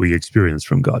God and what we experience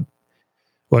from God.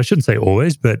 Well, I shouldn't say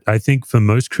always, but I think for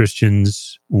most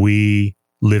Christians, we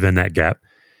live in that gap.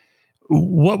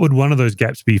 What would one of those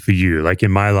gaps be for you? Like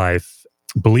in my life,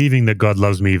 believing that God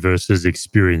loves me versus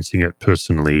experiencing it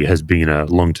personally has been a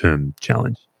long-term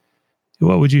challenge.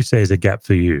 What would you say is a gap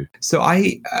for you? So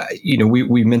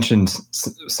we mentioned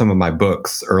some of my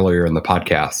books earlier in the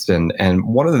podcast, and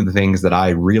one of the things that I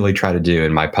really try to do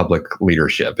in my public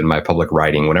leadership, in my public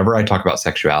writing, whenever I talk about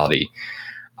sexuality,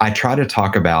 I try to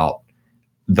talk about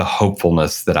the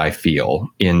hopefulness that I feel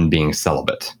in being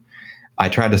celibate. I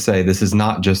try to say this is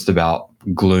not just about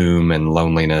gloom and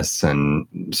loneliness and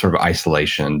sort of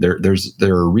isolation.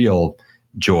 There are real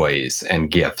joys and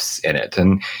gifts in it.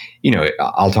 And,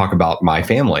 I'll talk about my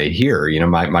family here,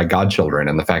 my godchildren,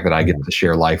 and the fact that I get to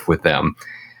share life with them.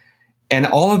 And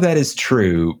all of that is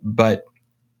true, but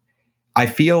I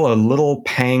feel a little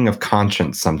pang of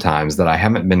conscience sometimes that I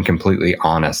haven't been completely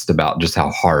honest about just how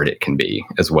hard it can be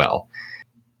as well.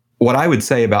 What I would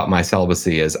say about my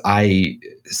celibacy is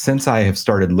since I have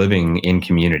started living in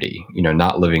community,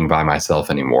 not living by myself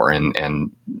anymore,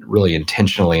 and really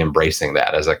intentionally embracing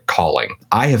that as a calling,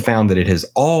 I have found that it has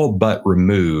all but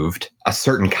removed a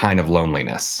certain kind of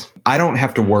loneliness. I don't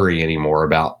have to worry anymore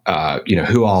about,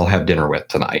 who I'll have dinner with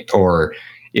tonight, or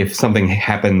if something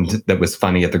happened that was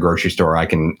funny at the grocery store, I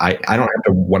don't have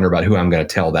to wonder about who I'm going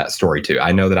to tell that story to.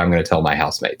 I know that I'm going to tell my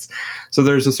housemates. So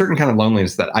there's a certain kind of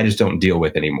loneliness that I just don't deal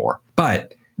with anymore.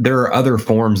 But there are other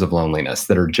forms of loneliness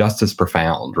that are just as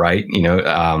profound, right?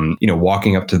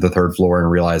 Walking up to the third floor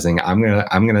and realizing I'm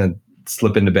gonna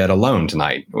slip into bed alone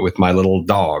tonight with my little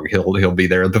dog. He'll be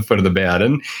there at the foot of the bed,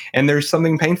 and there's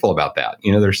something painful about that.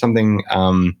 There's something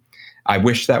I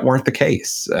wish that weren't the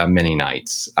case many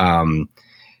nights.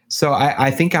 So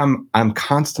I think I'm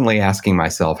constantly asking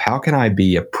myself, how can I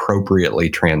be appropriately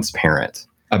transparent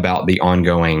about the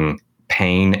ongoing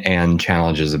pain and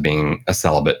challenges of being a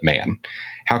celibate man?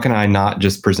 How can I not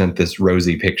just present this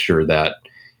rosy picture that,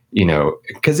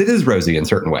 because it is rosy in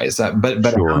certain ways.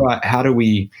 But Sure. how do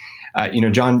we,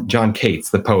 John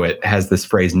Cates, the poet, has this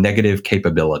phrase, negative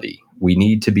capability. We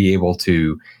need to be able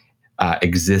to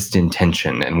exist in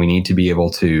tension, and we need to be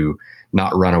able to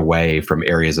not run away from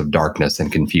areas of darkness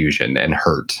and confusion and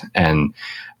hurt. And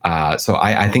so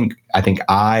I think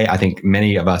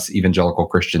many of us evangelical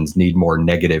Christians need more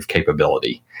negative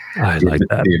capability. I like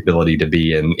that. The ability to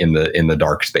be in the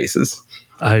dark spaces.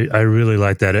 I really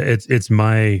like that. It's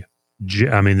my,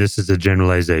 I mean, this is a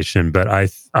generalization, but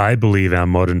I believe our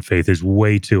modern faith is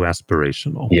way too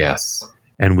aspirational. Yes.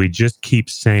 And we just keep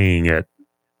saying it.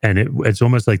 And it's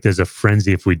almost like there's a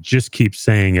frenzy. If we just keep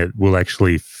saying it, we'll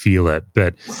actually feel it.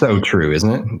 But so true,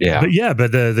 isn't it? Yeah.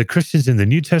 But the Christians in the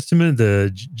New Testament,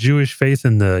 the Jewish faith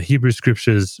and the Hebrew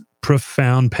scriptures,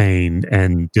 profound pain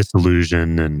and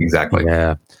disillusion. And exactly.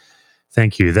 Yeah.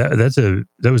 Thank you. That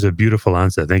was a beautiful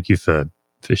answer. Thank you for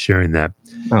sharing that.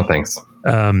 Oh, thanks.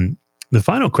 The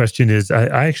final question is,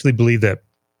 I actually believe that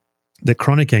the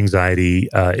chronic anxiety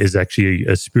is actually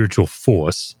a spiritual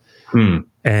force.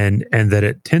 And that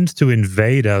it tends to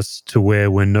invade us to where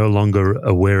we're no longer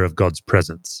aware of God's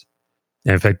presence.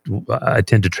 And in fact, I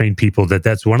tend to train people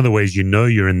that's one of the ways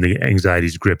you're in the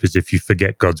anxiety's grip is if you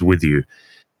forget God's with you.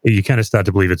 You kind of start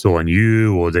to believe it's all on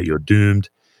you or that you're doomed.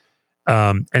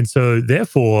 And so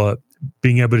therefore,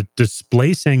 being able to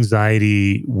displace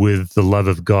anxiety with the love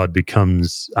of God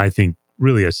becomes, I think,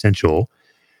 really essential.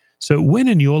 So when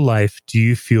in your life do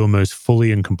you feel most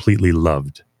fully and completely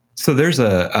loved? So there's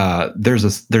a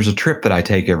trip that I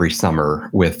take every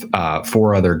summer with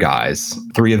 4 other guys.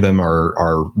 3 of them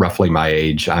are roughly my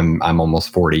age. I'm almost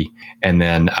 40, and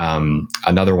then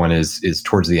another one is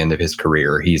towards the end of his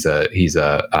career. He's a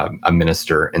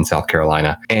minister in South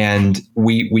Carolina, and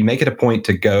we make it a point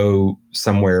to go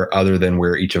somewhere other than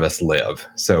where each of us live.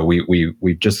 So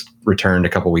we just returned a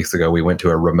couple weeks ago. We went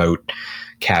to a remote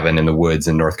cabin in the woods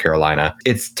in North Carolina.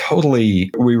 It's totally,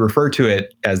 we refer to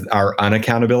it as our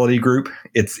unaccountability group.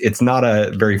 It's not a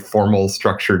very formal,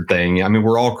 structured thing. I mean,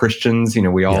 we're all Christians,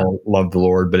 we all love the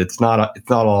Lord, but it's not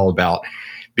all about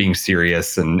being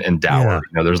serious and dour.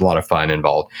 Yeah. There's a lot of fun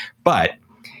involved. But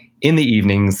in the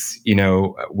evenings,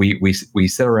 we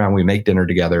sit around, we make dinner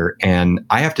together, and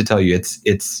I have to tell you,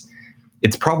 it's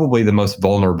probably the most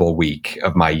vulnerable week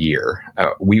of my year.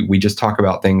 We just talk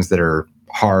about things that are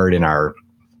hard in our.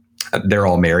 They're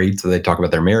all married, so they talk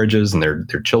about their marriages and their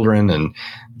children, and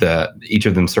each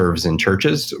of them serves in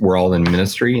churches. We're all in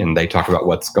ministry, and they talk about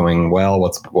what's going well,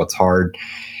 what's hard,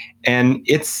 and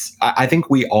I think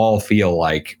we all feel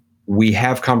like we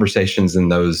have conversations in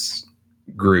those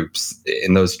groups,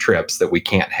 in those trips, that we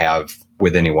can't have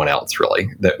with anyone else, really.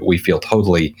 That we feel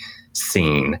totally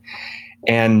seen,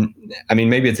 and I mean,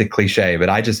 maybe it's a cliche, but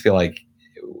I just feel like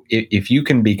if you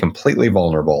can be completely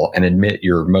vulnerable and admit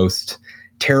your most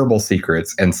terrible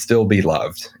secrets and still be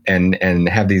loved, and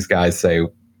have these guys say,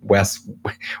 Wes,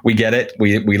 we get it.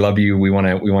 We love you. We want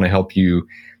to help you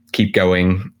keep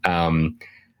going.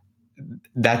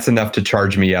 That's enough to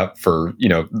charge me up for,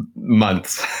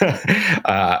 months for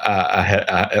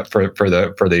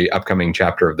the upcoming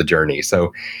chapter of the journey.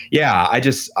 So yeah,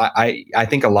 I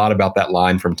think a lot about that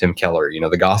line from Tim Keller.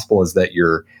 The gospel is that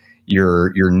you're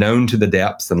known to the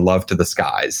depths and loved to the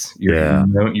skies.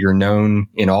 You're known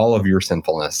in all of your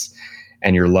sinfulness,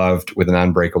 and you're loved with an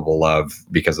unbreakable love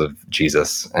because of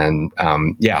Jesus. And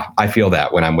I feel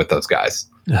that when I'm with those guys.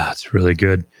 That's really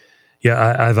good.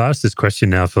 Yeah, I've asked this question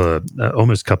now for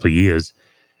almost a couple of years,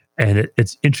 and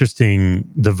it's interesting,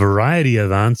 the variety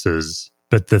of answers,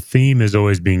 but the theme is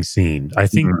always being seen. I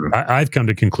think I've come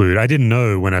to conclude, I didn't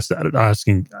know when I started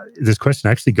asking this question,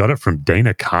 I actually got it from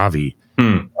Dana Carvey.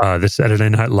 The Saturday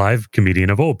Night Live comedian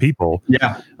of all people.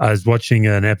 Yeah. I was watching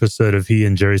an episode of he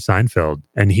and Jerry Seinfeld,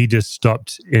 and he just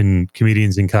stopped in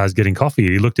Comedians in Cars Getting Coffee.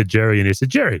 He looked at Jerry and he said,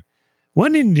 Jerry,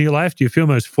 when in your life do you feel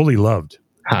most fully loved?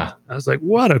 Huh. I was like,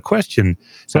 what a question.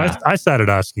 So I started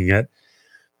asking it,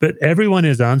 but everyone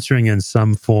is answering in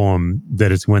some form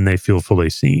that it's when they feel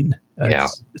fully seen.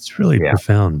 It's really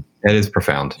profound. It is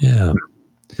profound. Yeah.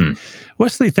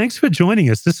 Wesley, thanks for joining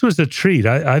us. This was a treat.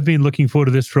 I've been looking forward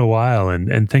to this for a while,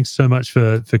 and thanks so much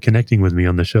for connecting with me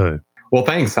on the show. Well,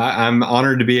 thanks. I'm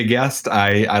honored to be a guest.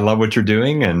 I love what you're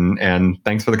doing, and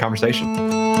thanks for the conversation.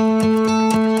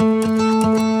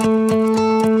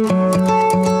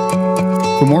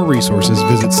 For more resources,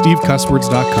 visit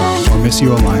stevecuswords.com or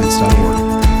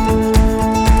missioalliance.org.